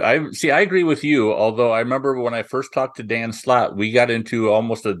 Yeah, I see. I agree with you. Although I remember when I first talked to Dan Slott, we got into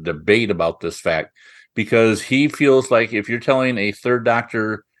almost a debate about this fact, because he feels like if you're telling a Third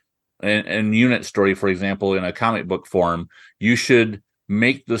Doctor and unit story, for example, in a comic book form, you should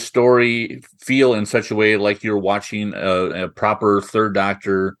make the story feel in such a way like you're watching a proper Third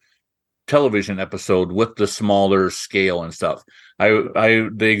Doctor television episode with the smaller scale and stuff.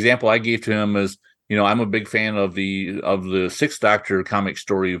 The example I gave to him is, I'm a big fan of the Sixth Doctor comic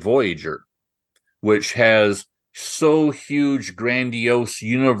story Voyager, which has so huge, grandiose,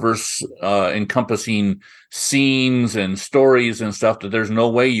 universe encompassing scenes and stories and stuff that there's no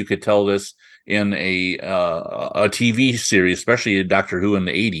way you could tell this in a TV series, especially a Doctor Who in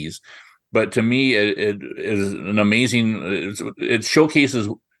the 80s. But to me, it is an amazing. It showcases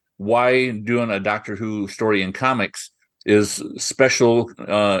why doing a Doctor Who story in comics is special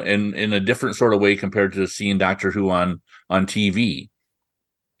in a different sort of way compared to seeing Doctor Who on TV.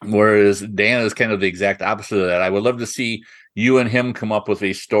 Whereas Dan is kind of the exact opposite of that. I would love to see you and him come up with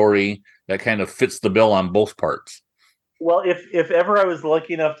a story that kind of fits the bill on both parts. Well, if ever I was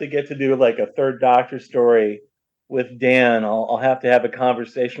lucky enough to get to do like a Third Doctor story with Dan, I'll have to have a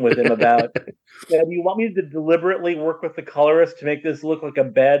conversation with him about, do you want me to deliberately work with the colorist to make this look like a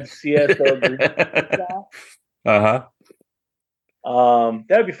bad CSO green? That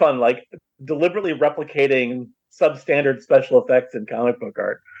would be fun, like deliberately replicating substandard special effects in comic book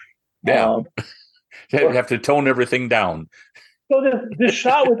art. Yeah. You have to tone everything down. So this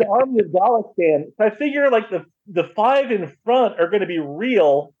shot with the army of Daleks, Dan, so I figure like the 5 in front are going to be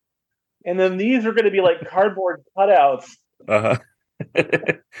real, and then these are going to be like cardboard cutouts. And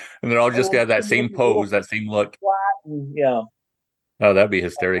they're all just got that same pose, that same look. Yeah. Oh, that'd be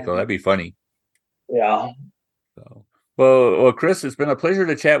hysterical. That'd be funny. Yeah. So. Well, Chris, it's been a pleasure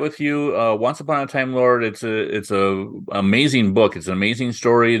to chat with you. Once Upon a Time Lord, it's a amazing book. It's an amazing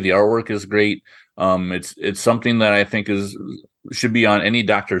story. The artwork is great. It's something that I think should be on any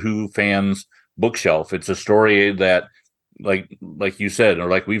Doctor Who fan's bookshelf. It's a story that, like you said, or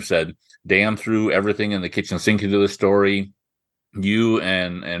like we've said, Dan threw everything in the kitchen sink into the story. You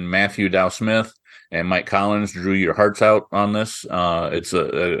and Matthew Dow Smith and Mike Collins drew your hearts out on this. It's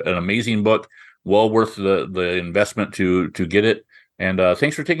an amazing book. Well worth the investment to get it. And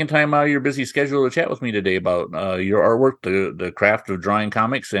thanks for taking time out of your busy schedule to chat with me today about your artwork, the craft of drawing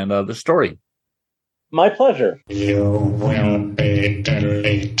comics, and the story. My pleasure. You will be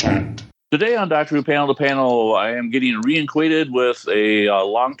deleted. Today on Doctor Who Panel to Panel, I am getting reacquainted with a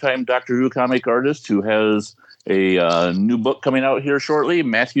longtime Doctor Who comic artist who has a new book coming out here shortly,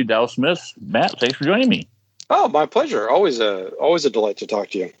 Matthew Dow Smith. Matt, thanks for joining me. Oh, my pleasure. Always a delight to talk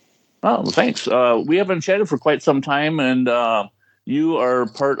to you. Oh, thanks. We haven't chatted for quite some time, and you are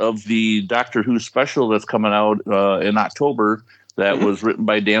part of the Doctor Who special that's coming out in October that was written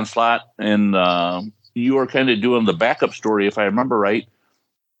by Dan Slott, and you are kind of doing the backup story, if I remember right.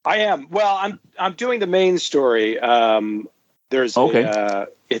 I am. Well, I'm doing the main story. There's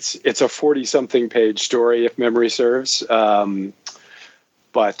it's a 40-something page story, if memory serves. But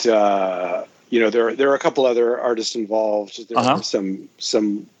there are a couple other artists involved. There are some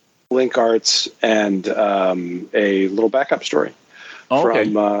link arts and a little backup story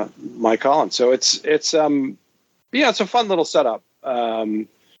from Mike Collins. So it's a fun little setup. and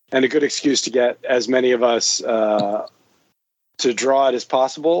a good excuse to get as many of us to draw it as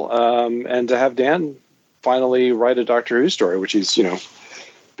possible, and to have Dan finally write a Doctor Who story, which he's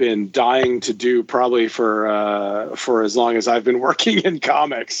been dying to do probably for as long as I've been working in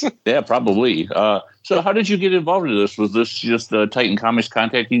comics. Yeah, probably. So how did you get involved in this? Was this just Titan Comics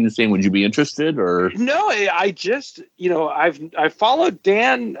contacting you saying, would you be interested, or? No, I just, I followed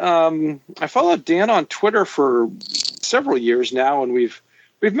Dan. I followed Dan on Twitter for several years now, and we've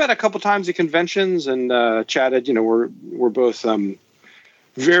met a couple times at conventions and chatted. We're both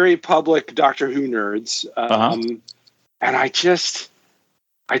very public Doctor Who nerds, and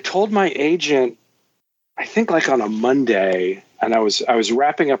I told my agent, I think like on a Monday, and I was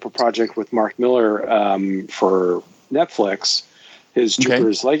wrapping up a project with Mark Miller for Netflix, his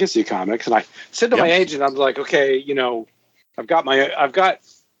Jupiter's Legacy comics, and I said to my agent, I was like, okay, I've got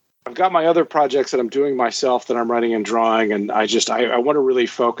my other projects that I'm doing myself that I'm writing and drawing, and I want to really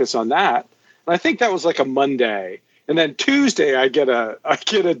focus on that. And I think that was like a Monday. And then Tuesday, I get a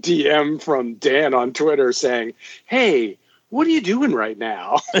DM from Dan on Twitter saying, "Hey, what are you doing right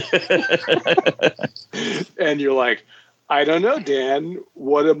now?" And you're like, "I don't know, Dan.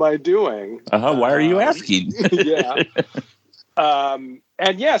 What am I doing?" Why are you asking? Yeah.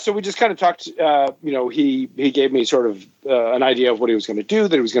 So we just kind of talked. He gave me sort of an idea of what he was going to do.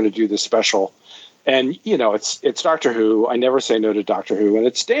 That he was going to do this special, and it's Doctor Who. I never say no to Doctor Who, and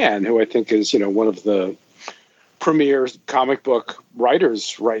it's Dan, who I think is one of the premier comic book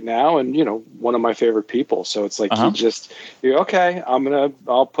writers right now, and one of my favorite people. So it's like he just, okay,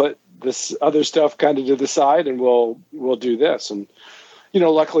 I'll put this other stuff kind of to the side, and we'll do this. And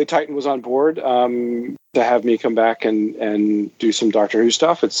luckily Titan was on board to have me come back and do some Doctor Who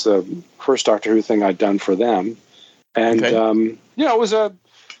stuff. It's the first Doctor Who thing I'd done for them, and it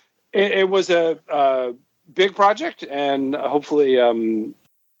was a big project, and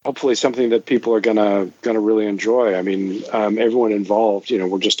hopefully something that people are gonna really enjoy. I mean, everyone involved,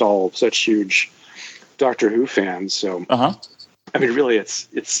 we're just all such huge Doctor Who fans. So, I mean, really, it's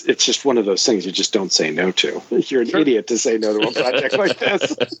just one of those things you just don't say no to. You're an idiot to say no to a project like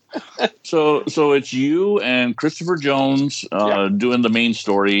this. So it's you and Christopher Jones doing the main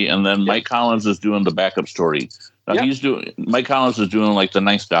story, and then Mike Collins is doing the backup story. Now Mike Collins is doing like the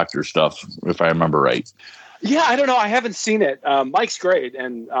Ninth Doctor stuff, if I remember right. Yeah, I don't know. I haven't seen it. Mike's great,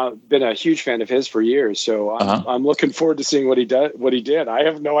 and been a huge fan of his for years. So I'm looking forward to seeing what he did. I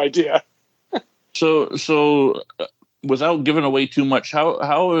have no idea. So without giving away too much,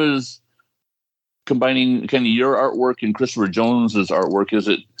 how is combining kind of your artwork and Christopher Jones's artwork? Is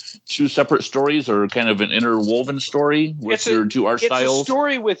it two separate stories, or kind of an interwoven story with your two art styles? It's a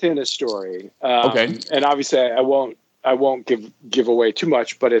story within a story. And obviously, I won't give away too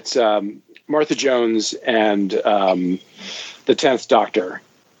much, but it's Martha Jones and the 10th Doctor.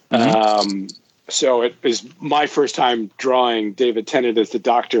 So it is my first time drawing David Tennant as the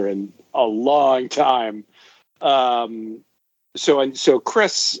Doctor in a long time. So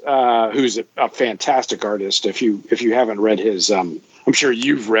Chris, who's a fantastic artist, if you haven't read his, I'm sure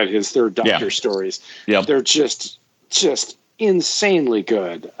you've read his Third Doctor stories. Yeah, they're just insanely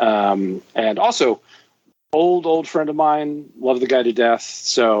good. And also, old friend of mine, love the guy to death.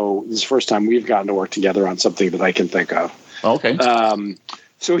 So this is the first time we've gotten to work together on something that I can think of. Okay.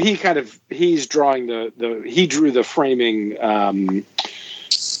 So he's drawing he drew the framing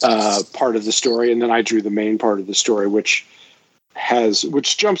part of the story, and then I drew the main part of the story, which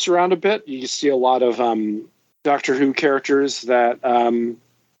jumps around a bit. You see a lot of Doctor Who characters that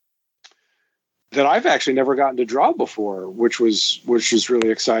I've actually never gotten to draw before, which was really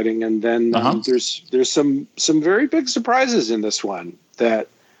exciting. And then there's some very big surprises in this one that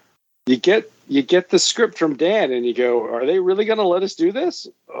you get the script from Dan and you go, are they really going to let us do this?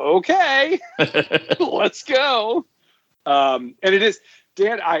 Okay, let's go. And it is,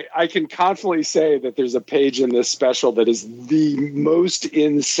 Dan, I can confidently say that there's a page in this special that is the most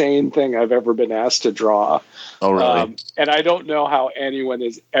insane thing I've ever been asked to draw. Oh, really? And I don't know how anyone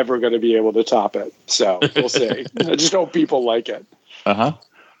is ever going to be able to top it. So we'll see. I just hope people like it.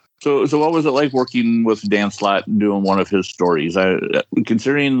 So what was it like working with Dan Slott doing one of his stories?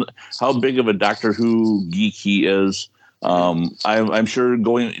 Considering how big of a Doctor Who geek he is, I'm sure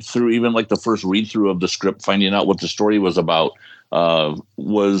going through even like the first read through of the script, finding out what the story was about,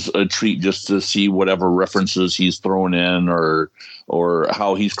 was a treat just to see whatever references he's thrown in or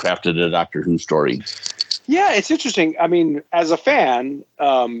how he's crafted a Doctor Who story. Yeah, it's interesting. I mean, as a fan,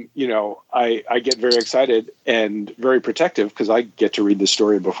 I get very excited and very protective because I get to read the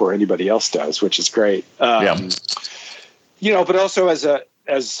story before anybody else does, which is great. But also as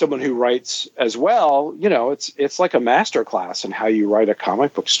as someone who writes as well, it's like a master class in how you write a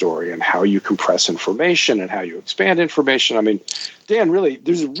comic book story and how you compress information and how you expand information. I mean, Dan, really,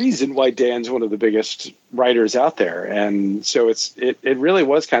 there's a reason why Dan's one of the biggest writers out there. And so it really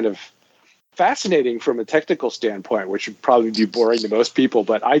was kind of fascinating from a technical standpoint, which would probably be boring to most people,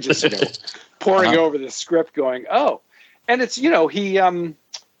 but I just, poring over the script going, oh, and it's, he,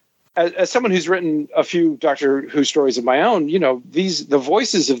 as someone who's written a few Doctor Who stories of my own, the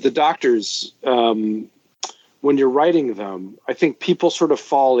voices of the Doctors, when you're writing them, I think people sort of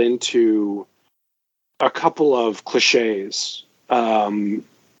fall into a couple of cliches.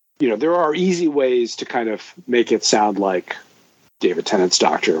 There are easy ways to kind of make it sound like David Tennant's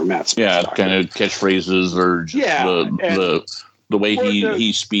Doctor or Matt Smith's Doctor. Kind of catchphrases or just the way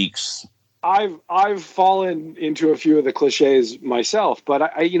he speaks. I've fallen into a few of the cliches myself, but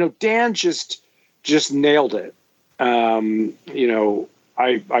I Dan just nailed it. I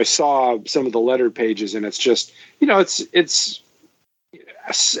saw some of the lettered pages, and it's just, it's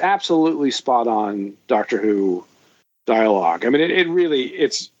absolutely spot on Doctor Who dialogue. I mean,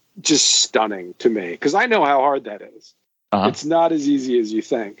 it's just stunning to me because I know how hard that is. Uh-huh. It's not as easy as you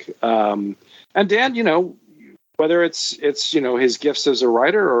think. And Dan, whether it's his gifts as a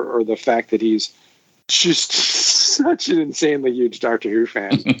writer or the fact that he's just such an insanely huge Doctor Who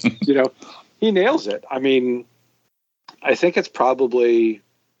fan, he nails it. I mean, I think it's probably,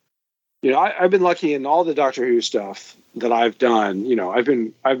 I've been lucky in all the Doctor Who stuff that I've done. I've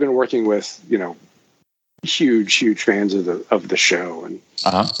been working with, huge fans of the show. And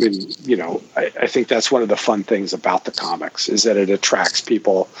I mean, I think that's one of the fun things about the comics is that it attracts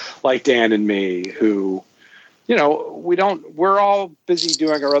people like Dan and me who, we're all busy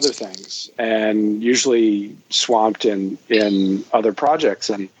doing our other things and usually swamped in other projects.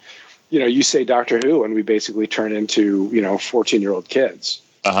 And, you say Doctor Who and we basically turn into, 14-year-old kids.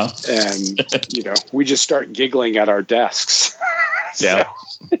 And, we just start giggling at our desks. Yeah. So,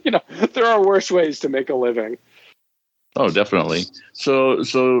 there are worse ways to make a living. Oh, definitely. So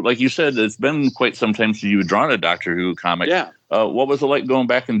like you said, it's been quite some time since you've drawn a Doctor Who comic. Yeah. What was it like going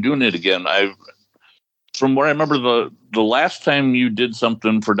back and doing it again? From what I remember, the last time you did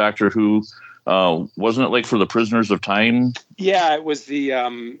something for Doctor Who, wasn't it like for the Prisoners of Time? Yeah, it was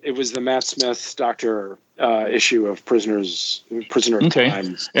the Matt Smith Doctor issue of Prisoner of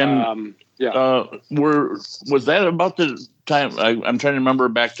Time. And was that about the time? I'm trying to remember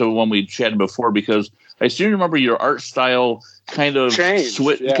back to when we chatted before because I still remember your art style kind of changed.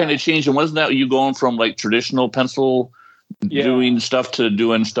 And wasn't that you going from like traditional pencil doing stuff to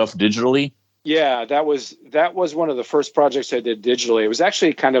doing stuff digitally? Yeah, that was one of the first projects I did digitally. It was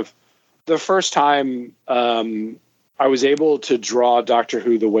actually kind of the first time I was able to draw Doctor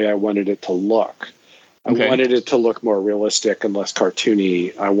Who the way I wanted it to look. I wanted it to look more realistic and less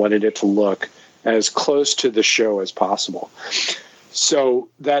cartoony. I wanted it to look as close to the show as possible. So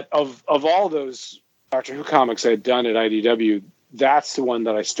that of all those Doctor Who comics I had done at IDW, that's the one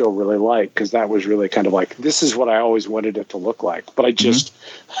that I still really like because that was really kind of like, this is what I always wanted it to look like. But I just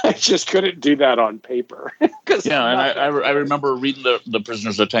couldn't do that on paper. I remember reading the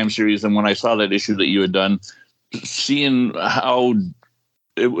Prisoners of Time series, and when I saw that issue that you had done, seeing how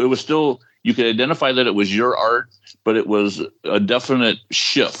it was still, you could identify that it was your art, but it was a definite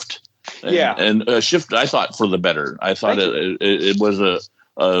shift. And a shift, I thought, for the better. I thought it was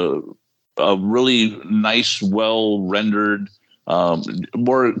a really nice, well-rendered,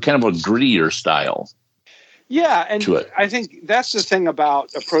 more kind of a grittier style. Yeah, and I think that's the thing about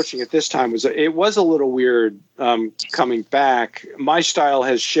approaching it this time was it was a little weird coming back. My style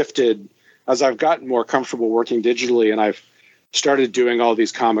has shifted as I've gotten more comfortable working digitally, and I've started doing all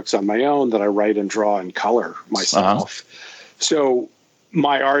these comics on my own that I write and draw in color myself. So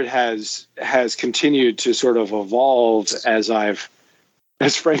my art has continued to sort of evolve as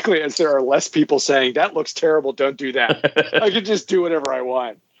frankly as there are less people saying that looks terrible, don't do that. I can just do whatever I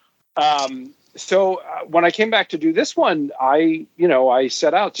want. So when I came back to do this one, I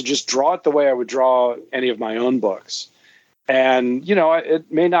set out to just draw it the way I would draw any of my own books. And,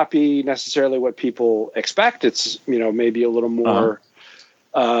 it may not be necessarily what people expect. It's, maybe a little more,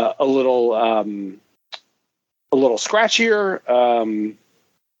 a little scratchier.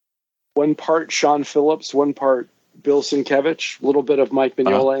 One part Sean Phillips, one part Bill Sienkiewicz, a little bit of Mike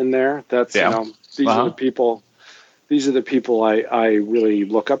Mignola in there. That's, these are the people. These are the people I really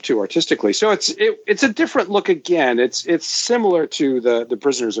look up to artistically. So it's a different look again. It's similar to the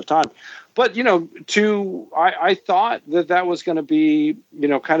Prisoners of Time, but I thought that was going to be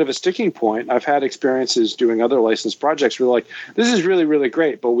kind of a sticking point. I've had experiences doing other licensed projects where like this is really really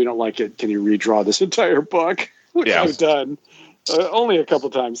great, but we don't like it. Can you redraw this entire book? Which I've done. only a couple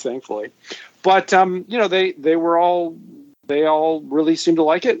times, thankfully. But they all really seemed to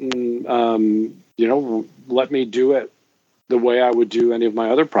like it, and let me do it the way I would do any of my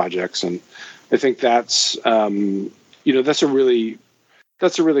other projects. And I think that's that's a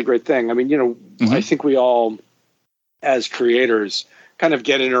really great thing. I mean, I think we all, as creators, kind of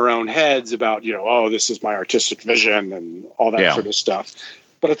get in our own heads about, this is my artistic vision and all that sort of stuff.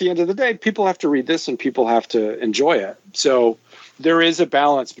 But at the end of the day, people have to read this and people have to enjoy it. So there is a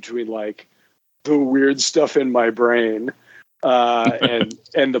balance between like the weird stuff in my brain and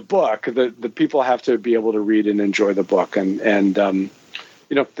the book. The people have to be able to read and enjoy the book. And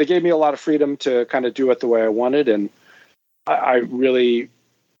they gave me a lot of freedom to kind of do it the way I wanted. And I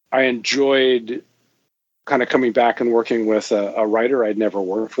enjoyed kind of coming back and working with a writer I'd never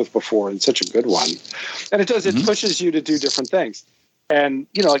worked with before, and such a good one. And it pushes you to do different things. And,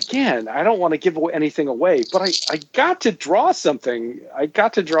 again, I don't want to give anything away, but I got to draw something. I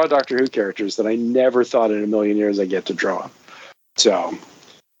got to draw Doctor Who characters that I never thought in a million years I'd get to draw. So,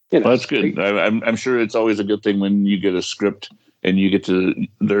 well, that's good. I'm sure it's always a good thing when you get a script and you get to,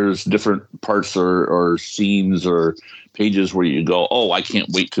 there's different parts or scenes or pages where you go, oh, I can't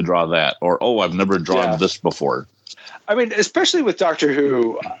wait to draw that. Or, oh, I've never drawn this before. I mean, especially with Doctor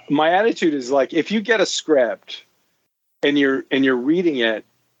Who, my attitude is like, if you get a script and you're reading it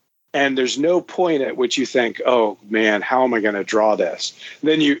and there's no point at which you think, oh man, how am I going to draw this?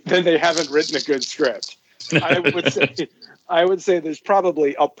 Then they haven't written a good script. I would say there's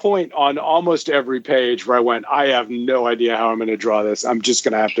probably a point on almost every page where I went, I have no idea how I'm going to draw this. I'm just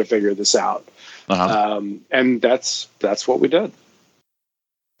going to have to figure this out. And that's what we did.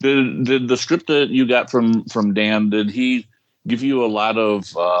 Did the script that you got from Dan, did he give you a lot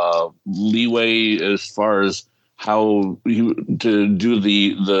of leeway as far as how to do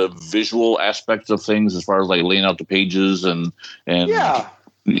the visual aspects of things, as far as like laying out the pages and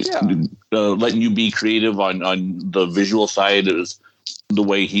letting you be creative on the visual side is the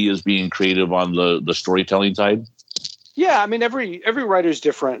way he is being creative on the storytelling side? Yeah, I mean, every writer's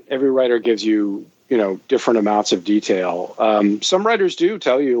different. Every writer gives you, different amounts of detail. Some writers do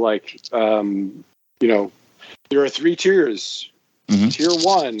tell you, like, there are 3 tiers. Tier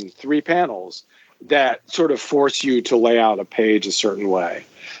 1, 3 panels that sort of force you to lay out a page a certain way.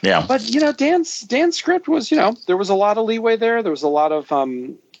 Yeah. But, Dan's script was, there was a lot of leeway there. There was a lot of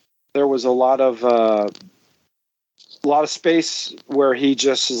space where he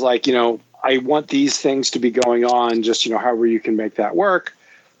just is like, I want these things to be going on, just, however you can make that work.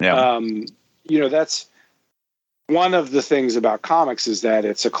 Yeah. That's one of the things about comics, is that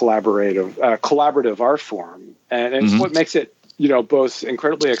it's a collaborative art form. And it's what makes it, both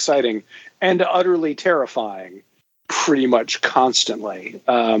incredibly exciting and utterly terrifying pretty much constantly.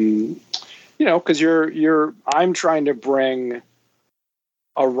 Because I'm trying to bring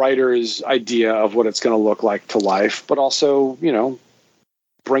a writer's idea of what it's going to look like to life, but also,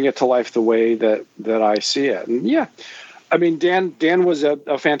 bring it to life the way that I see it. And yeah, I mean, Dan was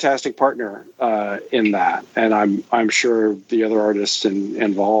a fantastic partner in that, and I'm sure the other artists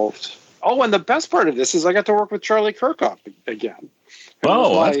involved. Oh, and the best part of this is I got to work with Charlie Kirkhoff again.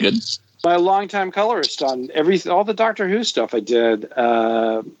 Oh, that's good. My longtime colorist on all the Doctor Who stuff I did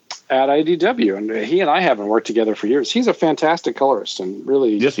at IDW, and he and I haven't worked together for years. He's a fantastic colorist, and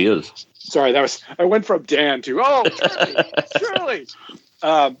really, yes, he is. Sorry, I went from Dan to Charlie.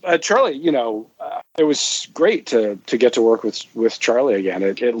 Charlie, it was great to get to work with Charlie again.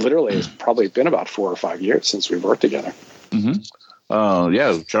 It literally has probably been about 4 or 5 years since we've worked together.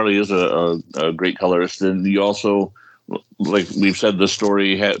 Yeah, Charlie is a great colorist, and you also, like we've said, the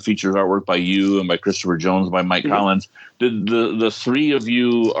story features artwork by you and by Christopher Jones, by Mike Collins. Did the 3 of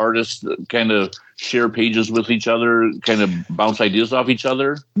you artists kind of share pages with each other, kind of bounce ideas off each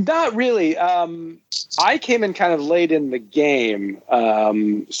other? Not really. I came in kind of late in the game.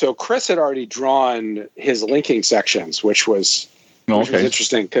 So Chris had already drawn his linking sections, which was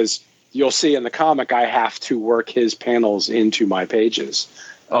interesting, because you'll see in the comic I have to work his panels into my pages.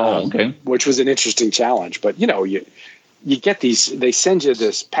 Which was an interesting challenge. But, you get these, they send you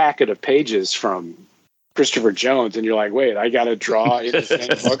this packet of pages from Christopher Jones, and you're like, wait, I got to draw in the same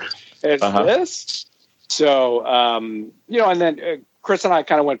book as this? So, and then Chris and I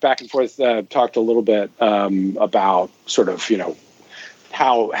kind of went back and forth, talked a little bit about sort of,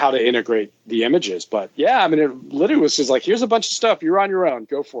 how to integrate the images. But yeah, I mean, it literally was just like, here's a bunch of stuff. You're on your own.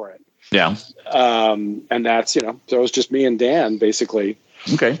 Go for it. Yeah. And that's, so it was just me and Dan basically.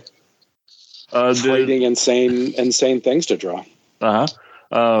 Okay. Trading insane things to draw.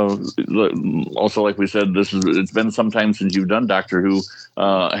 Also, like we said, it's been some time since you've done Doctor Who.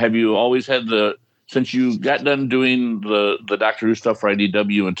 Have you always had the since you got done doing the Doctor Who stuff for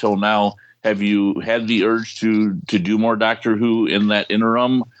IDW until now, have you had the urge to do more Doctor Who in that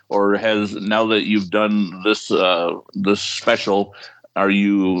interim, or has, now that you've done this this special, are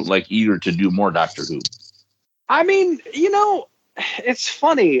you like eager to do more Doctor Who? I mean, it's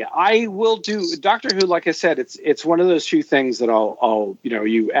funny. I will do Doctor Who. Like I said, it's one of those few things that I'll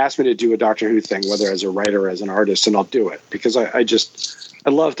you ask me to do a Doctor Who thing, whether as a writer or as an artist, and I'll do it because I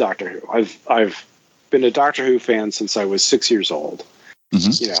love Doctor Who. I've been a Doctor Who fan since I was 6 years old.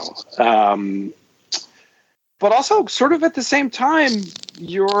 Mm-hmm. But also sort of at the same time,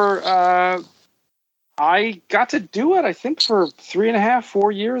 I got to do it, I think, for 3.5,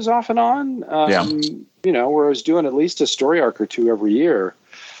 4 years off and on. Where I was doing at least a story arc or two every year.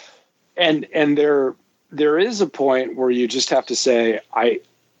 And there is a point where you just have to say, I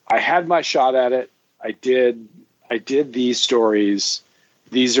had my shot at it. I did these stories.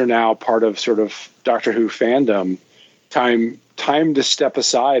 These are now part of sort of Doctor Who fandom. Time to step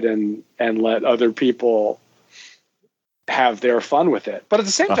aside and let other people have their fun with it. But at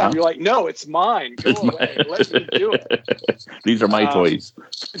the same time, you're like, no, it's mine. Go away. Let me do it. These are my toys.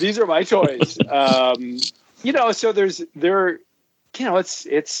 These are my toys. So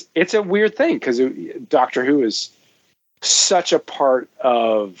it's a weird thing because Doctor Who is such a part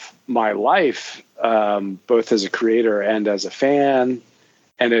of my life, both as a creator and as a fan.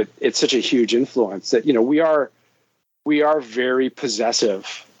 And it's such a huge influence that, we are very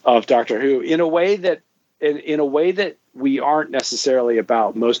possessive of Doctor Who in a way that we aren't necessarily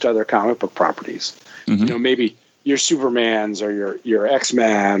about most other comic book properties. Mm-hmm. Maybe your Supermans or your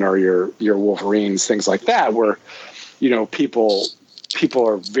X-Men or your Wolverines, things like that, where, people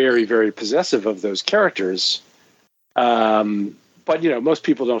are very, very possessive of those characters. But, most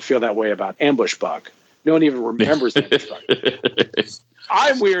people don't feel that way about Ambush Bug. No one even remembers Ambush Bug.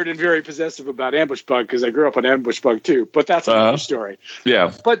 I'm weird and very possessive about Ambush Bug because I grew up on Ambush Bug too, but that's another story.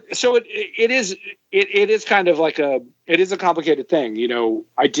 Yeah. But so it is kind of like it is a complicated thing.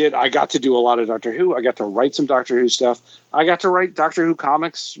 I got to do a lot of Doctor Who. I got to write some Doctor Who stuff. I got to write Doctor Who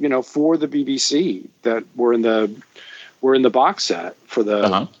comics, for the BBC that were in the box set for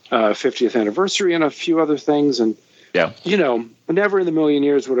the 50th anniversary and a few other things. And, never in a million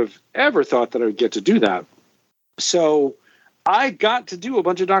years would have ever thought that I would get to do that. So I got to do a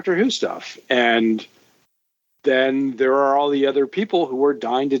bunch of Doctor Who stuff. And then there are all the other people who are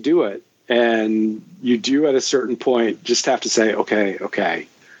dying to do it. And you do at a certain point just have to say, okay,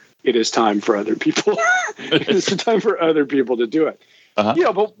 it is time for other people. It is time for other people to do it.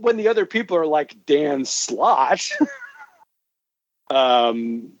 But when the other people are like Dan Slott,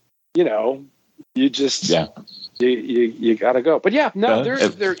 you just, you gotta go. But there and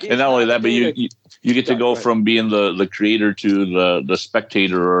not only that, but you get to go from being the creator to the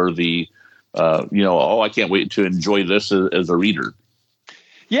spectator or the, I can't wait to enjoy this as a reader.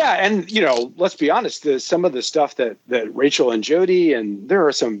 Yeah. And, let's be honest, some of the stuff that Rachel and Jody, and there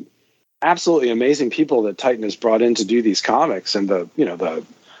are some absolutely amazing people that Titan has brought in to do these comics, and the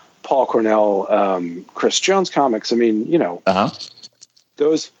Paul Cornell, Chris Jones comics. I mean,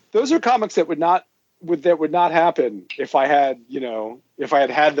 those are comics that would not happen if I had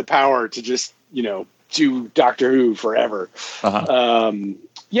the power to just, do Doctor Who forever. I mean,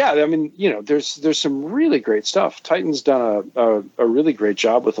 there's some really great stuff. Titan's done a really great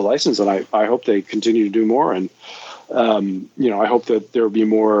job with the license, and I hope they continue to do more. And, I hope that there will be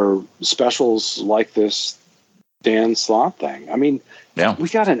more specials like this Dan Slott thing. I mean, we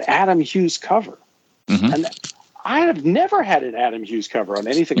got an Adam Hughes cover. Mm-hmm. And I have never had an Adam Hughes cover on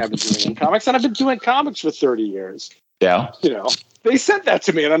anything I've been doing in comics, and I've been doing comics for 30 years. Yeah. They sent that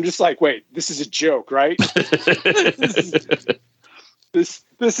to me, and I'm just like, wait, this is a joke, right? This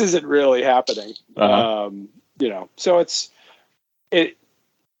isn't really happening. So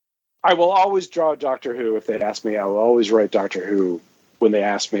I will always draw Doctor Who if they'd ask me. I will always write Doctor Who when they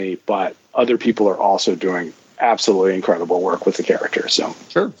ask me, but other people are also doing absolutely incredible work with the character. So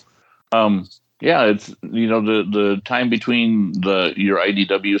sure. It's the time between your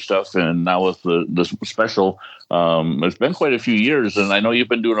IDW stuff and now with the special. It's been quite a few years, and I know you've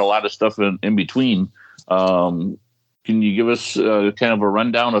been doing a lot of stuff in between. Can you give us kind of a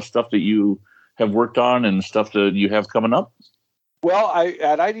rundown of stuff that you have worked on and stuff that you have coming up? Well,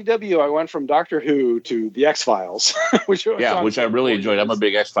 at IDW, I went from Doctor Who to the X-Files, which I really enjoyed. I'm a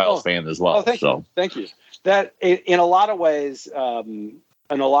big X-Files fan as well. Thank you. That in a lot of ways,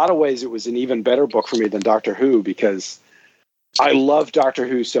 it was an even better book for me than Doctor Who, because I love Doctor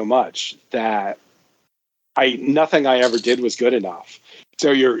Who so much that nothing I ever did was good enough.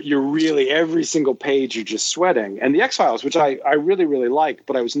 So you're really, every single page you're just sweating. And the X-Files, which I really, really like,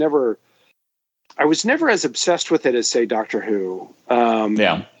 but I was never I was never as obsessed with it as, say, Doctor Who.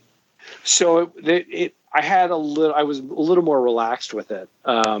 So I was a little more relaxed with it.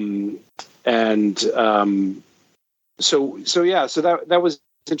 So that was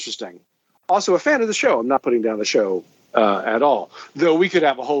interesting. Also a fan of the show. I'm not putting down the show at all, though we could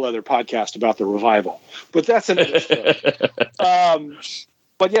have a whole other podcast about the revival, but that's another story.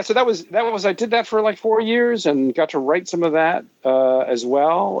 But yeah, so that was, I did that for like 4 years and got to write some of that as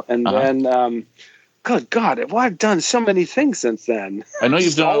well. And then, good God, well, I've done so many things since then. I know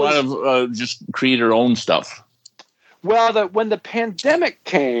you've done a lot of just creator-owned stuff. Well, when the pandemic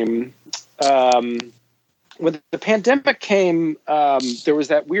came, there was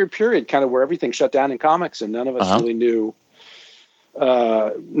that weird period kind of where everything shut down in comics, and none of us really knew.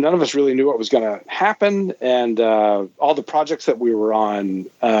 None of us really knew what was going to happen, and all the projects that we were on,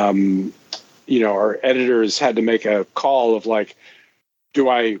 our editors had to make a call of like, do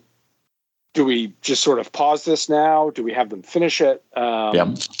we just sort of pause this now? Do we have them finish it?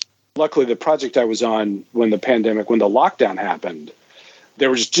 Luckily, the project I was on when the lockdown happened, they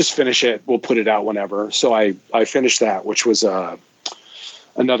were just finish it. We'll put it out whenever. So I finished that, which was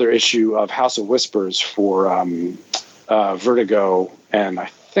another issue of House of Whispers for Vertigo. And I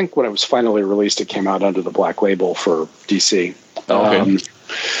think when it was finally released, it came out under the Black Label for DC.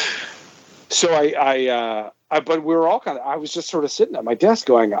 But we were all I was just sort of sitting at my desk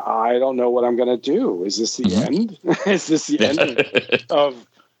going, I don't know what I'm going to do. Is this the end? Is this the end of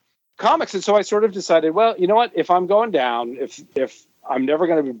comics? And so I sort of decided, well, you know what, if I'm going down, if I'm never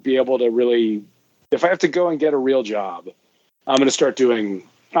going to be able to really, if I have to go and get a real job, I'm going to start doing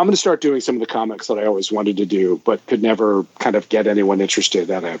some of the comics that I always wanted to do, but could never kind of get anyone interested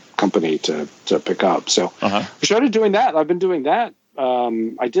at a company to pick up. So I started doing that. I've been doing that.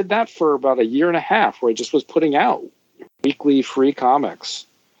 I did that for about a year and a half, where I just was putting out weekly free comics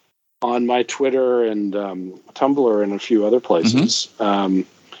on my Twitter and Tumblr and a few other places.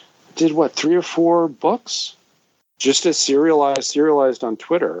 Did 3 or 4 books just as serialized on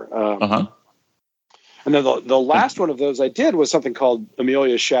Twitter. And then the last one of those I did was something called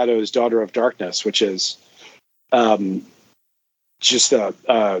Amelia Shadow's Daughter of Darkness, which is I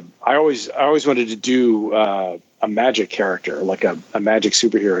always wanted to do a magic character, like a magic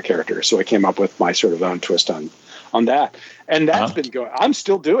superhero character. So I came up with my sort of own twist on that. And that's been going. I'm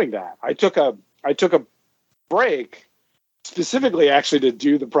still doing that. I took a break specifically actually to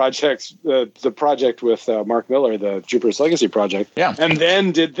do the project with Mark Miller, the Jupiter's Legacy project. Yeah. And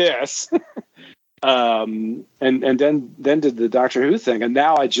then did this. And then did the Doctor Who thing. And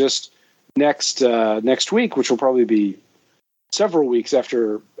now I just next week, which will probably be several weeks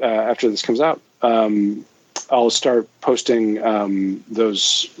after this comes out, I'll start posting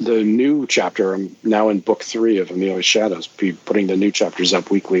the new chapter. I'm now in book 3 of Amelia's Shadows, be putting the new chapters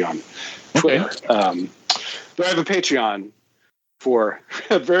up weekly on Twitter. Okay. But I have a Patreon for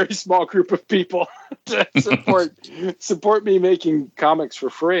a very small group of people to support me making comics for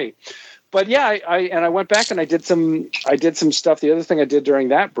free. But yeah, I went back and I did some stuff. The other thing I did during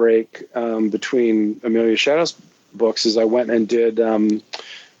that break between Amelia Shadow's books is I went and did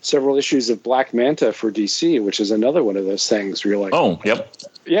several issues of Black Manta for DC, which is another one of those things where you're like, oh, yep,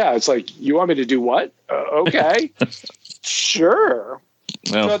 yeah. It's like, you want me to do what? Okay, sure.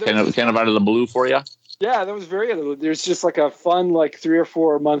 Well, so kind of out of the blue for you. Yeah, that was there's just like a fun, like 3 or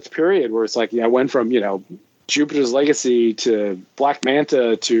 4 month period where it's like, I went from, Jupiter's Legacy to Black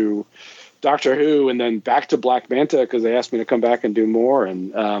Manta to Doctor Who, and then back to Black Manta because they asked me to come back and do more.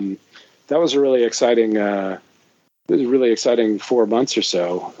 And that was a really exciting, 4 months or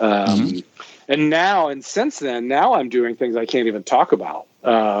so. And since then, I'm doing things I can't even talk about.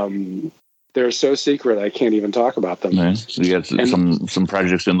 They're so secret, I can't even talk about them. Nice. You got some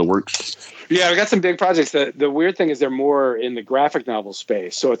projects in the works. Yeah, I got some big projects. The weird thing is they're more in the graphic novel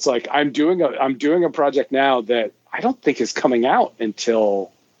space. So it's like I'm doing a project now that I don't think is coming out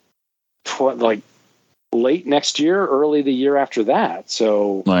until late next year, early the year after that.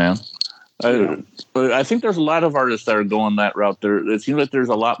 So yeah. I think there's a lot of artists that are going that route. It seems like there's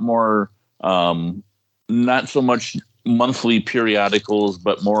a lot more, not so much monthly periodicals,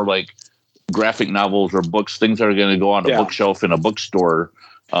 but more like graphic novels or books, things that are going to go on a bookshelf in a bookstore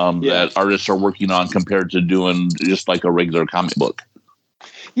that artists are working on compared to doing just like a regular comic book.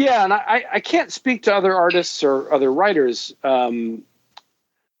 Yeah, and I can't speak to other artists or other writers,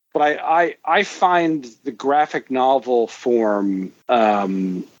 but I find the graphic novel form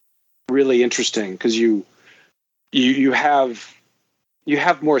really interesting because you have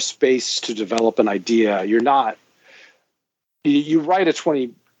more space to develop an idea. You're not you write a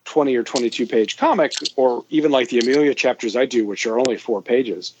 20 or 22 page comic, or even like the Amelia chapters I do, which are only 4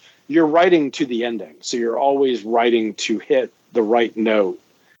 pages. you're writing to the ending. So you're always writing to hit the right note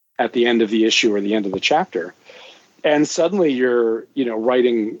at the end of the issue or the end of the chapter. And suddenly you're,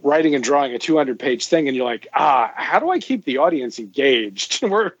 writing and drawing a 200-page thing, and you're like, how do I keep the audience engaged?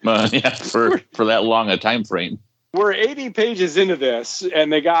 For that long a time frame. We're 80 pages into this,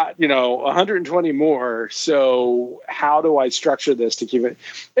 and they got 120 more. So how do I structure this to keep it?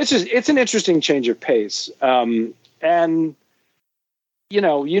 It's an interesting change of pace, and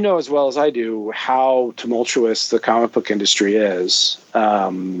as well as I do how tumultuous the comic book industry is.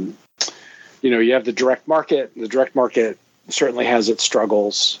 You have the direct market. The direct market certainly has its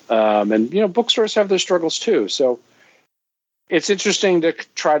struggles. And bookstores have their struggles too. So it's interesting to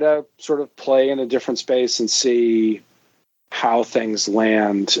try to sort of play in a different space and see how things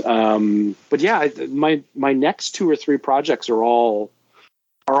land. But yeah, my next 2 or 3 projects are all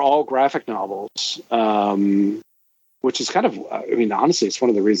graphic novels. Which is kind of, honestly, it's one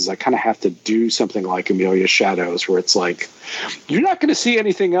of the reasons I kind of have to do something like Amelia Shadows, where it's like, you're not going to see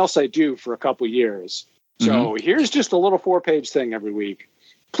anything else I do for a couple years. So here's just a little 4-page thing every week.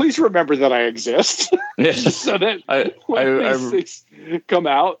 Please remember that I exist. So that when these things come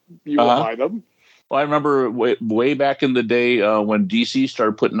out, you will buy them. Well, I remember way back in the day when DC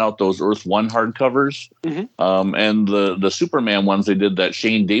started putting out those Earth 1 hardcovers, and the Superman ones they did that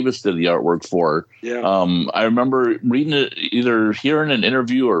Shane Davis did the artwork for. Yeah. I remember reading it, either hearing an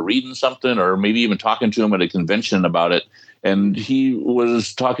interview or reading something, or maybe even talking to him at a convention about it. And he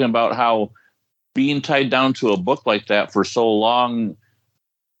was talking about how being tied down to a book like that for so long,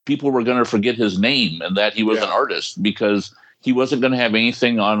 people were going to forget his name and that he was an artist, because he wasn't going to have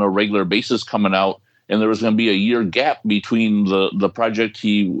anything on a regular basis coming out, and there was going to be a year gap between the project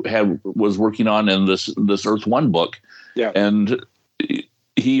he was working on and this Earth 1 book. Yeah. And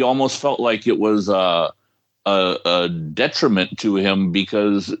he almost felt like it was a detriment to him,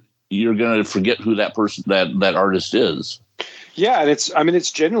 because you're going to forget who that person, that artist is. Yeah. And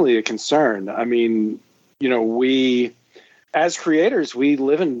it's generally a concern. We, as creators, we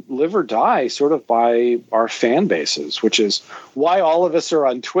live or die sort of by our fan bases, which is why all of us are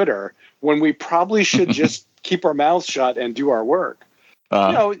on Twitter when we probably should just keep our mouths shut and do our work.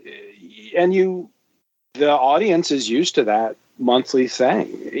 The audience is used to that monthly thing.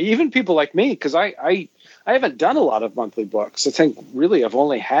 Even people like me, because I haven't done a lot of monthly books. I think really I've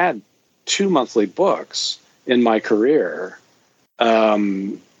only had 2 monthly books in my career.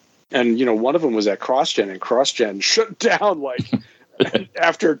 And, one of them was at CrossGen, and CrossGen shut down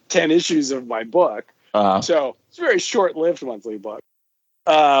after 10 issues of my book. So it's a very short-lived monthly book.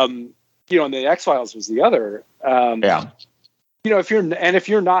 And the X-Files was the other. If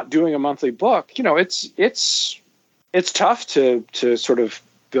you're not doing a monthly book, it's tough to sort of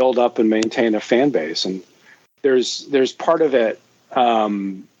build up and maintain a fan base. And there's part of it,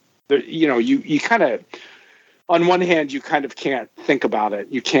 you kind of, on one hand, you kind of can't think about it.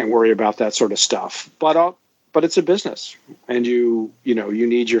 You can't worry about that sort of stuff. But it's a business, and you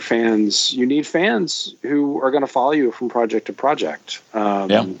need your fans. You need fans who are going to follow you from project to project,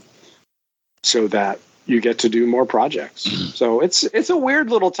 so that you get to do more projects. So it's a weird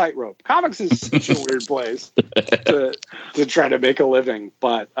little tightrope. Comics is such a weird place to try to make a living.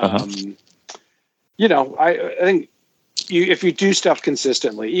 But I think if you do stuff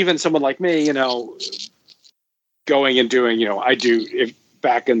consistently, even someone like me, going and doing,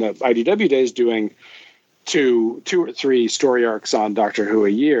 back in the IDW days, doing two or three story arcs on Doctor Who a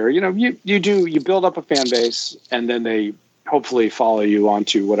year, you build up a fan base, and then they hopefully follow you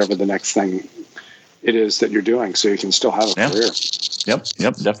onto whatever the next thing it is that you're doing, so you can still have a career. Yep,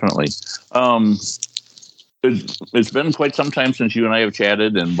 definitely. It's been quite some time since you and I have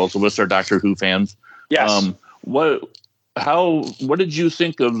chatted, and both of us are Doctor Who fans. Yes. What did you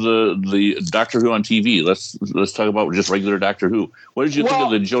think of the Doctor Who on TV? Let's talk about just regular Doctor Who. What did you think of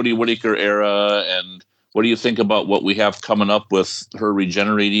the Jodie Whittaker era, and what do you think about what we have coming up with her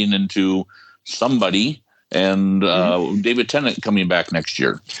regenerating into somebody, and David Tennant coming back next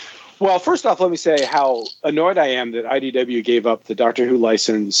year? Well, first off, let me say how annoyed I am that IDW gave up the Doctor Who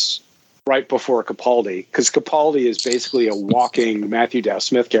license right before Capaldi, because Capaldi is basically a walking Matthew Dow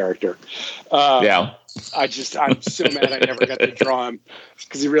Smith character. I'm so mad I never got to draw him,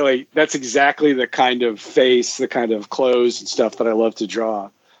 because that's exactly the kind of face, the kind of clothes and stuff that I love to draw.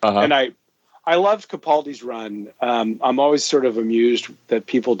 And I loved Capaldi's run. I'm always sort of amused that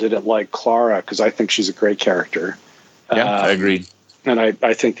people didn't like Clara, because I think she's a great character. Yeah, I agree. And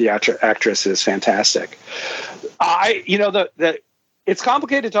I think the actress is fantastic. It's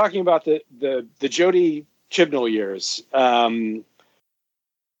complicated talking about the Jodie Chibnall years. I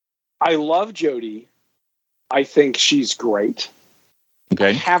love Jodie. I think she's great. Okay.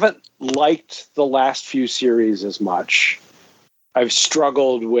 I haven't liked the last few series as much. I've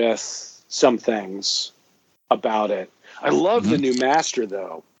struggled with some things about it. I love the new master,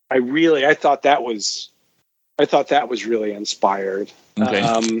 though. I thought that was really inspired.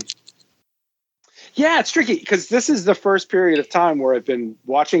 Okay. Yeah, it's tricky because this is the first period of time where I've been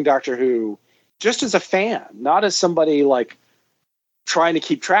watching Doctor Who just as a fan, not as somebody like trying to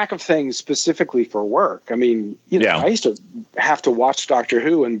keep track of things specifically for work. I mean, I used to have to watch Doctor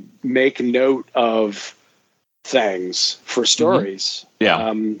Who and make note of things for stories.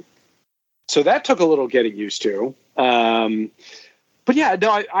 Yeah. So that took a little getting used to. But yeah,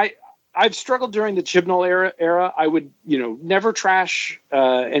 no, I've struggled during the Chibnall era. I would, never trash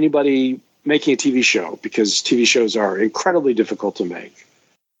anybody making a TV show because TV shows are incredibly difficult to make,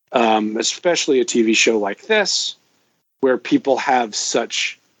 especially a TV show like this, where people have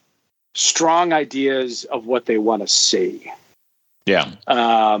such strong ideas of what they want to see. Yeah.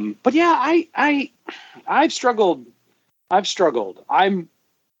 But yeah, I've struggled.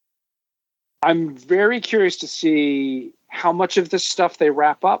 I'm very curious to see how much of this stuff they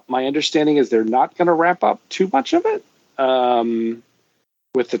wrap up. My understanding is they're not going to wrap up too much of it.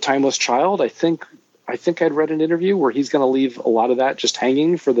 With the Timeless Child, I think I'd read an interview where he's going to leave a lot of that just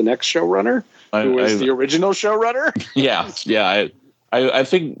hanging for the next showrunner, who is the original showrunner. Yeah. I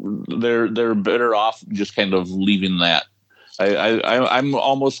think they're better off just kind of leaving that. I'm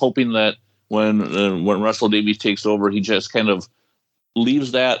almost hoping that when Russell Davies takes over, he just kind of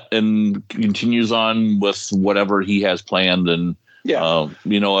leaves that and continues on with whatever he has planned. And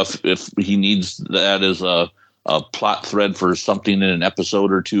if he needs that as a plot thread for something in an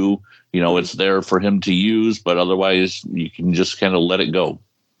episode or two, it's there for him to use, but otherwise you can just kind of let it go.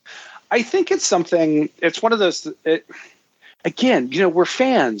 I think it's one of those, again, we're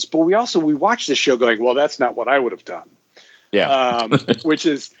fans, but we watch this show going, well, that's not what I would have done. Yeah. Which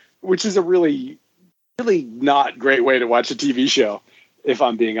is a really, really not great way to watch a TV show, if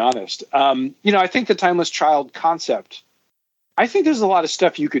I'm being honest. I think the Timeless Child concept, I think there's a lot of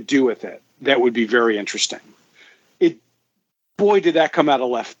stuff you could do with it that would be very interesting. Boy, did that come out of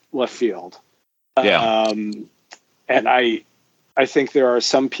left field. Yeah. And I think there are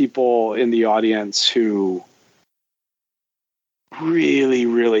some people in the audience who really,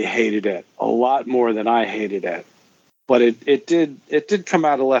 really hated it a lot more than I hated it. But it did come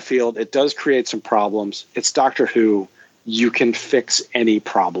out of left field. It does create some problems. It's Doctor Who. You can fix any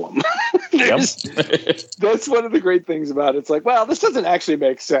problem. That's one of the great things about it. It's like, well, this doesn't actually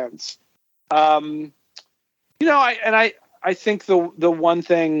make sense. I think the one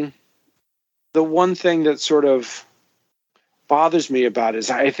thing that sort of bothers me about it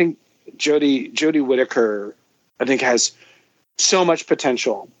is I think Jodie Whittaker, I think, has so much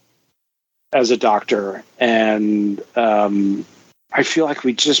potential as a doctor, and I feel like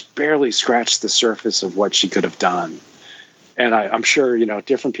we just barely scratched the surface of what she could have done. And I'm sure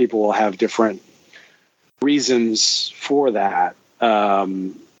different people will have different reasons for that.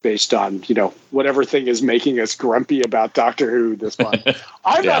 Based on, whatever thing is making us grumpy about Doctor Who this month.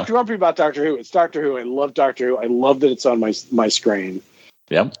 I'm not grumpy about Doctor Who. It's Doctor Who. I love Doctor Who. I love that it's on my screen.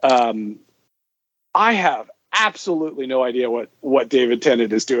 Yep. I have absolutely no idea what David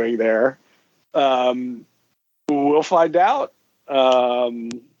Tennant is doing there. We'll find out. I'm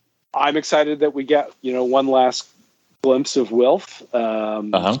excited that we get, one last glimpse of Wilf.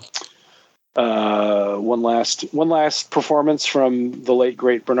 One last performance from the late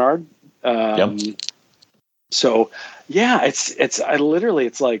great Bernard. So yeah, it's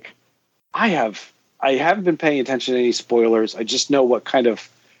like I haven't been paying attention to any spoilers. I just know what kind of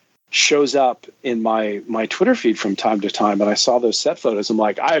shows up in my Twitter feed from time to time. And I saw those set photos. I'm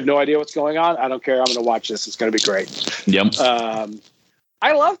like, I have no idea what's going on. I don't care. I'm going to watch this. It's going to be great. Yep.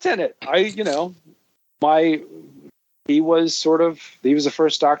 I love Tennant. He was the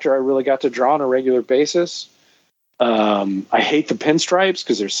first Doctor I really got to draw on a regular basis. I hate the pinstripes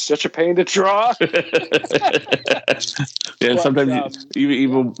because they're such a pain to draw. Sometimes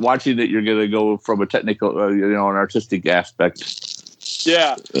even watching it, you're going to go from a technical, an artistic aspect.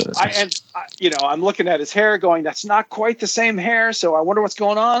 Yeah. I'm looking at his hair going, that's not quite the same hair. So I wonder what's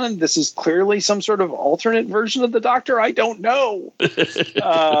going on. And this is clearly some sort of alternate version of the Doctor. I don't know.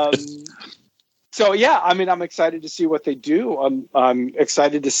 So yeah, I'm excited to see what they do. I'm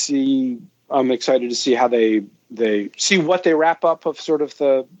excited to see how they see what they wrap up of sort of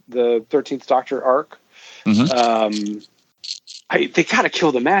the 13th Doctor arc. Mm-hmm. They gotta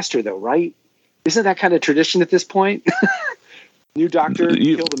kill the Master though, right? Isn't that kind of tradition at this point? New Doctor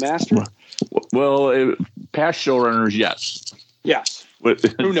kill the Master. Well, past showrunners, yes. Yes.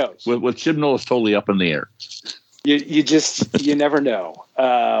 Who knows? With Chibnall, is totally up in the air. you never know.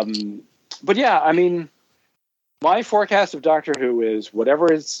 But yeah, I mean, my forecast of Doctor Who is whatever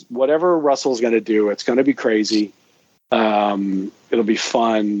Russell's going to do, it's going to be crazy. It'll be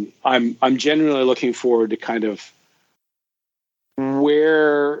fun. I'm genuinely looking forward to kind of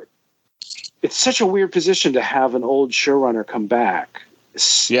where it's such a weird position to have an old showrunner come back.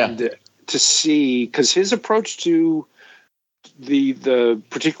 Yeah. To see, because his approach to the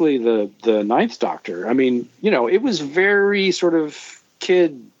particularly the Ninth Doctor, I mean, it was very sort of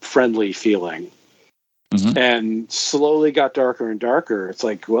kid friendly feeling. Mm-hmm. And slowly got darker and darker. It's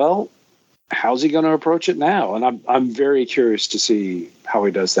like, well, how's he going to approach it now? And I'm very curious to see how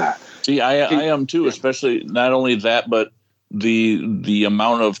he does that. See, I am too, especially not only that, but the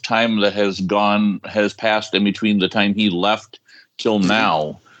amount of time that has passed in between the time he left till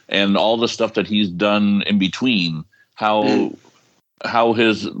now, and all the stuff that he's done in between. How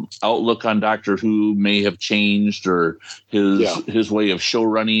his outlook on Doctor Who may have changed, or his way of show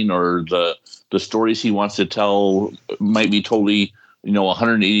running, or the stories he wants to tell might be totally,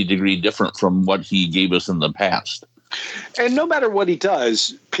 180 degree different from what he gave us in the past. And no matter what he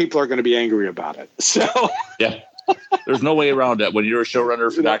does, people are going to be angry about it. So yeah, there's no way around that. When you're a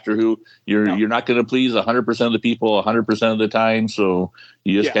showrunner for Doctor Who, you're not going to please 100% of the people 100% of the time. So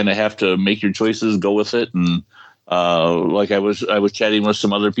you just kind of have to make your choices, go with it. And like I was chatting with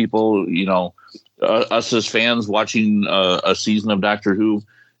some other people, us as fans watching a season of Doctor Who,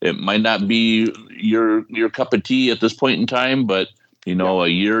 it might not be your cup of tea at this point in time, but a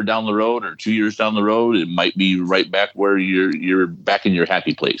year down the road or 2 years down the road, it might be right back where you're back in your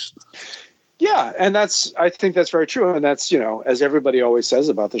happy place. Yeah, and I think that's very true, and that's as everybody always says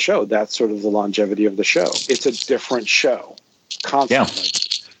about the show, that's sort of the longevity of the show. It's a different show constantly.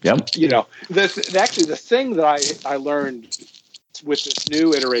 Yeah. Actually, the thing that I learned with this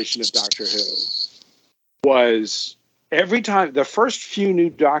new iteration of Doctor Who was every time, the first few new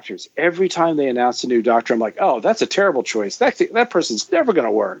Doctors, every time they announced a new Doctor, I'm like, oh, that's a terrible choice. That person's never going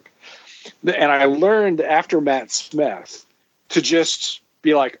to work. And I learned after Matt Smith to just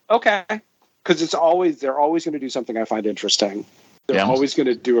be like, okay, because they're always going to do something I find interesting. They're always going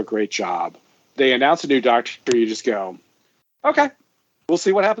to do a great job. They announce a new Doctor, you just go, okay. We'll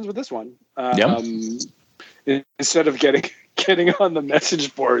see what happens with this one. Instead of getting on the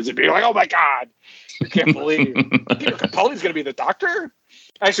message boards and being like, "Oh my God, I can't believe Peter Capaldi's going to be the Doctor."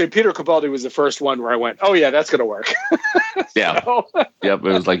 Actually, Peter Capaldi was the first one where I went, "Oh yeah, that's going to work." It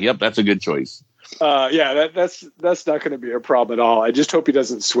was like, "Yep, that's a good choice." That's not going to be a problem at all. I just hope he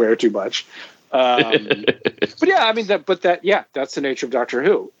doesn't swear too much. But yeah, I mean that's the nature of Doctor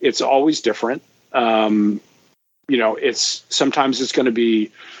Who. It's always different. Sometimes it's going to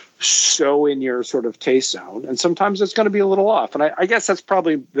be so in your sort of taste zone, and sometimes it's going to be a little off. And I guess that's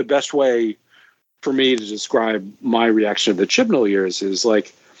probably the best way for me to describe my reaction to the Chibnall years is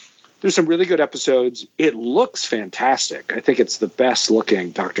like, there's some really good episodes. It looks fantastic. I think it's the best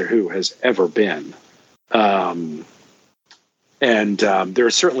looking Doctor Who has ever been. And there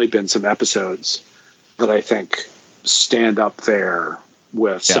have certainly been some episodes that I think stand up there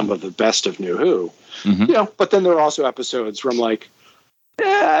with some of the best of New Who. Mm-hmm. But then there are also episodes where I'm like,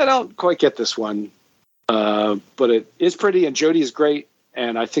 I don't quite get this one. But it is pretty, and Jodie is great,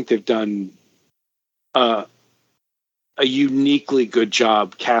 and I think they've done a uniquely good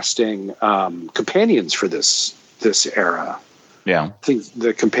job casting companions for this era. Yeah. I think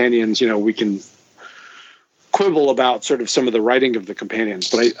the companions, we can quibble about sort of some of the writing of the companions,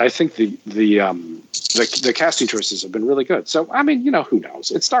 but I think the casting choices have been really good. So, I mean, who knows?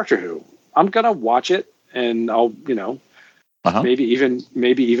 It's Doctor Who. I'm going to watch it, and I'll, maybe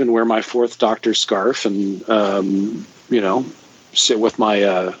even wear my Fourth Doctor scarf and, sit with my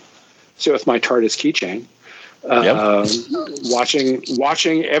TARDIS keychain,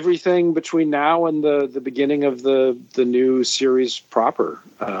 watching everything between now and the beginning of the new series proper,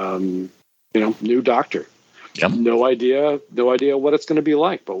 new Doctor. Yep. No idea what it's going to be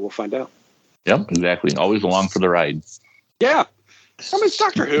like, but we'll find out. Yep, exactly. Always along for the ride. Yeah. I mean, it's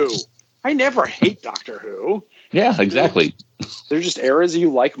Doctor Who. I never hate Doctor Who. Yeah, exactly. There's just eras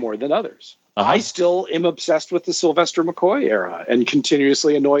you like more than others. Uh-huh. I still am obsessed with the Sylvester McCoy era and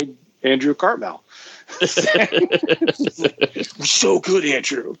continuously annoyed Andrew Cartmel. So good,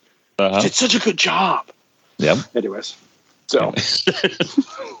 Andrew. Uh-huh. Did such a good job. Yep. Anyways. So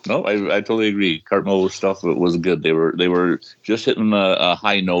no, I totally agree. Cartmel's stuff was good. They were just hitting a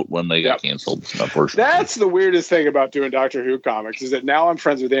high note when they got canceled. Unfortunately, that's the weirdest thing about doing Doctor Who comics is that now I'm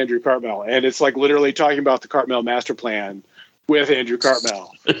friends with Andrew Cartmel, and it's like literally talking about the Cartmel master plan with Andrew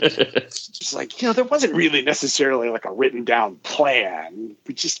Cartmel. It's like, there wasn't really necessarily like a written down plan.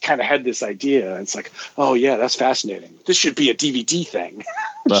 We just kind of had this idea. It's like, oh yeah, that's fascinating. This should be a DVD thing.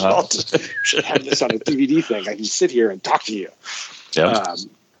 Should have this on a DVD thing. I can sit here and talk to you. Yeah.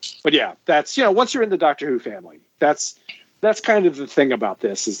 But yeah, that's, once you're in the Doctor Who family, that's kind of the thing about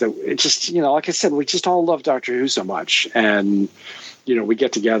this, is that it just, like I said, we just all love Doctor Who so much. And, we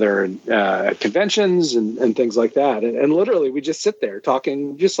get together at conventions and things like that. And literally we just sit there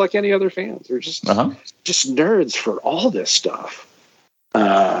talking just like any other fans. We're just nerds for all this stuff,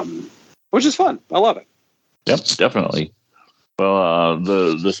 which is fun. I love it. Yep, definitely. Well,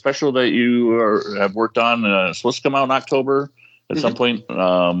 the special that you have worked on is supposed to come out in October at some point.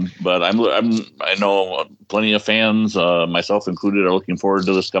 But I know plenty of fans, myself included, are looking forward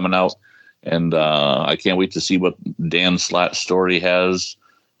to this coming out. And I can't wait to see what Dan Slott story has.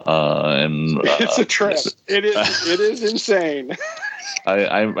 It's a trip. It is insane.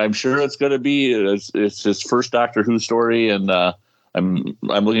 I'm sure it's going to be. It's his first Doctor Who story, and I'm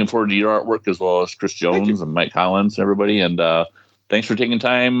looking forward to your artwork as well as Chris Jones and Mike Collins and everybody. And thanks for taking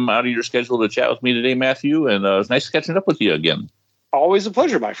time out of your schedule to chat with me today, Matthew. And it was nice catching up with you again. Always a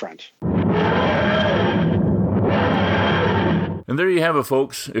pleasure, my friend. And there you have it,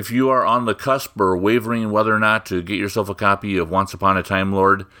 folks. If you are on the cusp or wavering whether or not to get yourself a copy of Once Upon a Time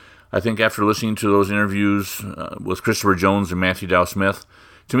Lord, I think after listening to those interviews with Christopher Jones and Matthew Dow Smith,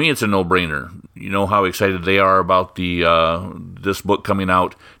 to me it's a no-brainer. You know how excited they are about this book coming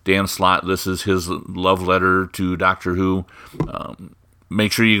out. Dan Slott, this is his love letter to Doctor Who.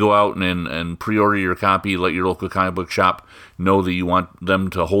 Make sure you go out and pre-order your copy. Let your local comic book shop know that you want them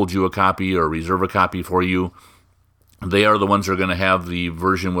to hold you a copy or reserve a copy for you. They are the ones that are going to have the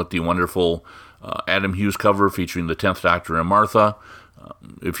version with the wonderful Adam Hughes cover featuring the 10th Doctor and Martha.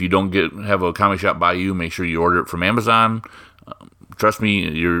 If you don't have a comic shop by you, make sure you order it from Amazon. Trust me,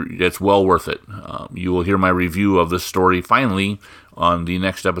 it's well worth it. You will hear my review of this story finally on the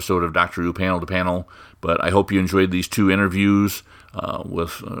next episode of Doctor Who Panel to Panel. But I hope you enjoyed these two interviews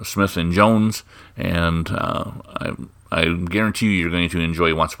with Smith and Jones, and I guarantee you you're going to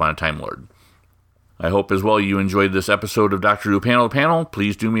enjoy Once Upon a Time Lord. I hope as well you enjoyed this episode of Doctor Who Panel to Panel.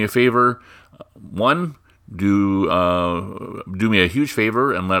 Please do me a favor. One, do me a huge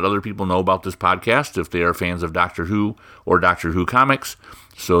favor and let other people know about this podcast if they are fans of Doctor Who or Doctor Who comics,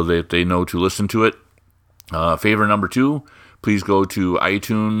 so that they know to listen to it. Favor number 2, please go to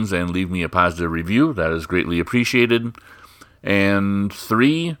iTunes and leave me a positive review. That is greatly appreciated. And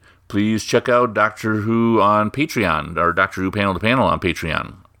 3, please check out Doctor Who on Patreon, or Doctor Who Panel to Panel on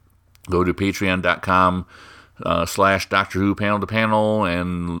Patreon. Go to patreon.com/Doctor Who Panel to Panel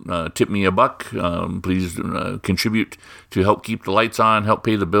and tip me $1. Please contribute to help keep the lights on, help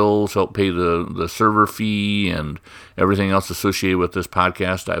pay the bills, help pay the server fee, and everything else associated with this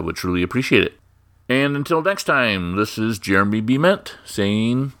podcast. I would truly appreciate it. And until next time, this is Jeremy B. Mint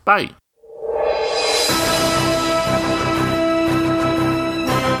saying bye.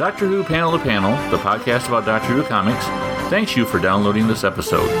 Doctor Who Panel to Panel, the podcast about Doctor Who comics, thanks you for downloading this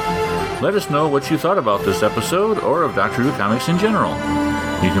episode. Let us know what you thought about this episode or of Doctor Who comics in general.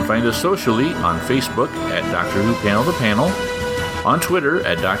 You can find us socially on Facebook at Doctor Who Panel to Panel, on Twitter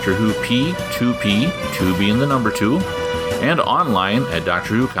at Doctor Who P2P, 2 being the number 2, and online at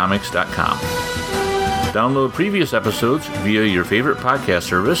DoctorWhoComics.com. Download previous episodes via your favorite podcast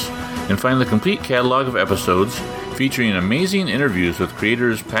service and find the complete catalog of episodes featuring amazing interviews with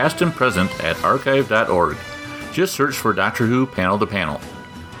creators past and present at archive.org. Just search for Doctor Who Panel to Panel.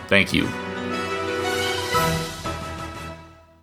 Thank you.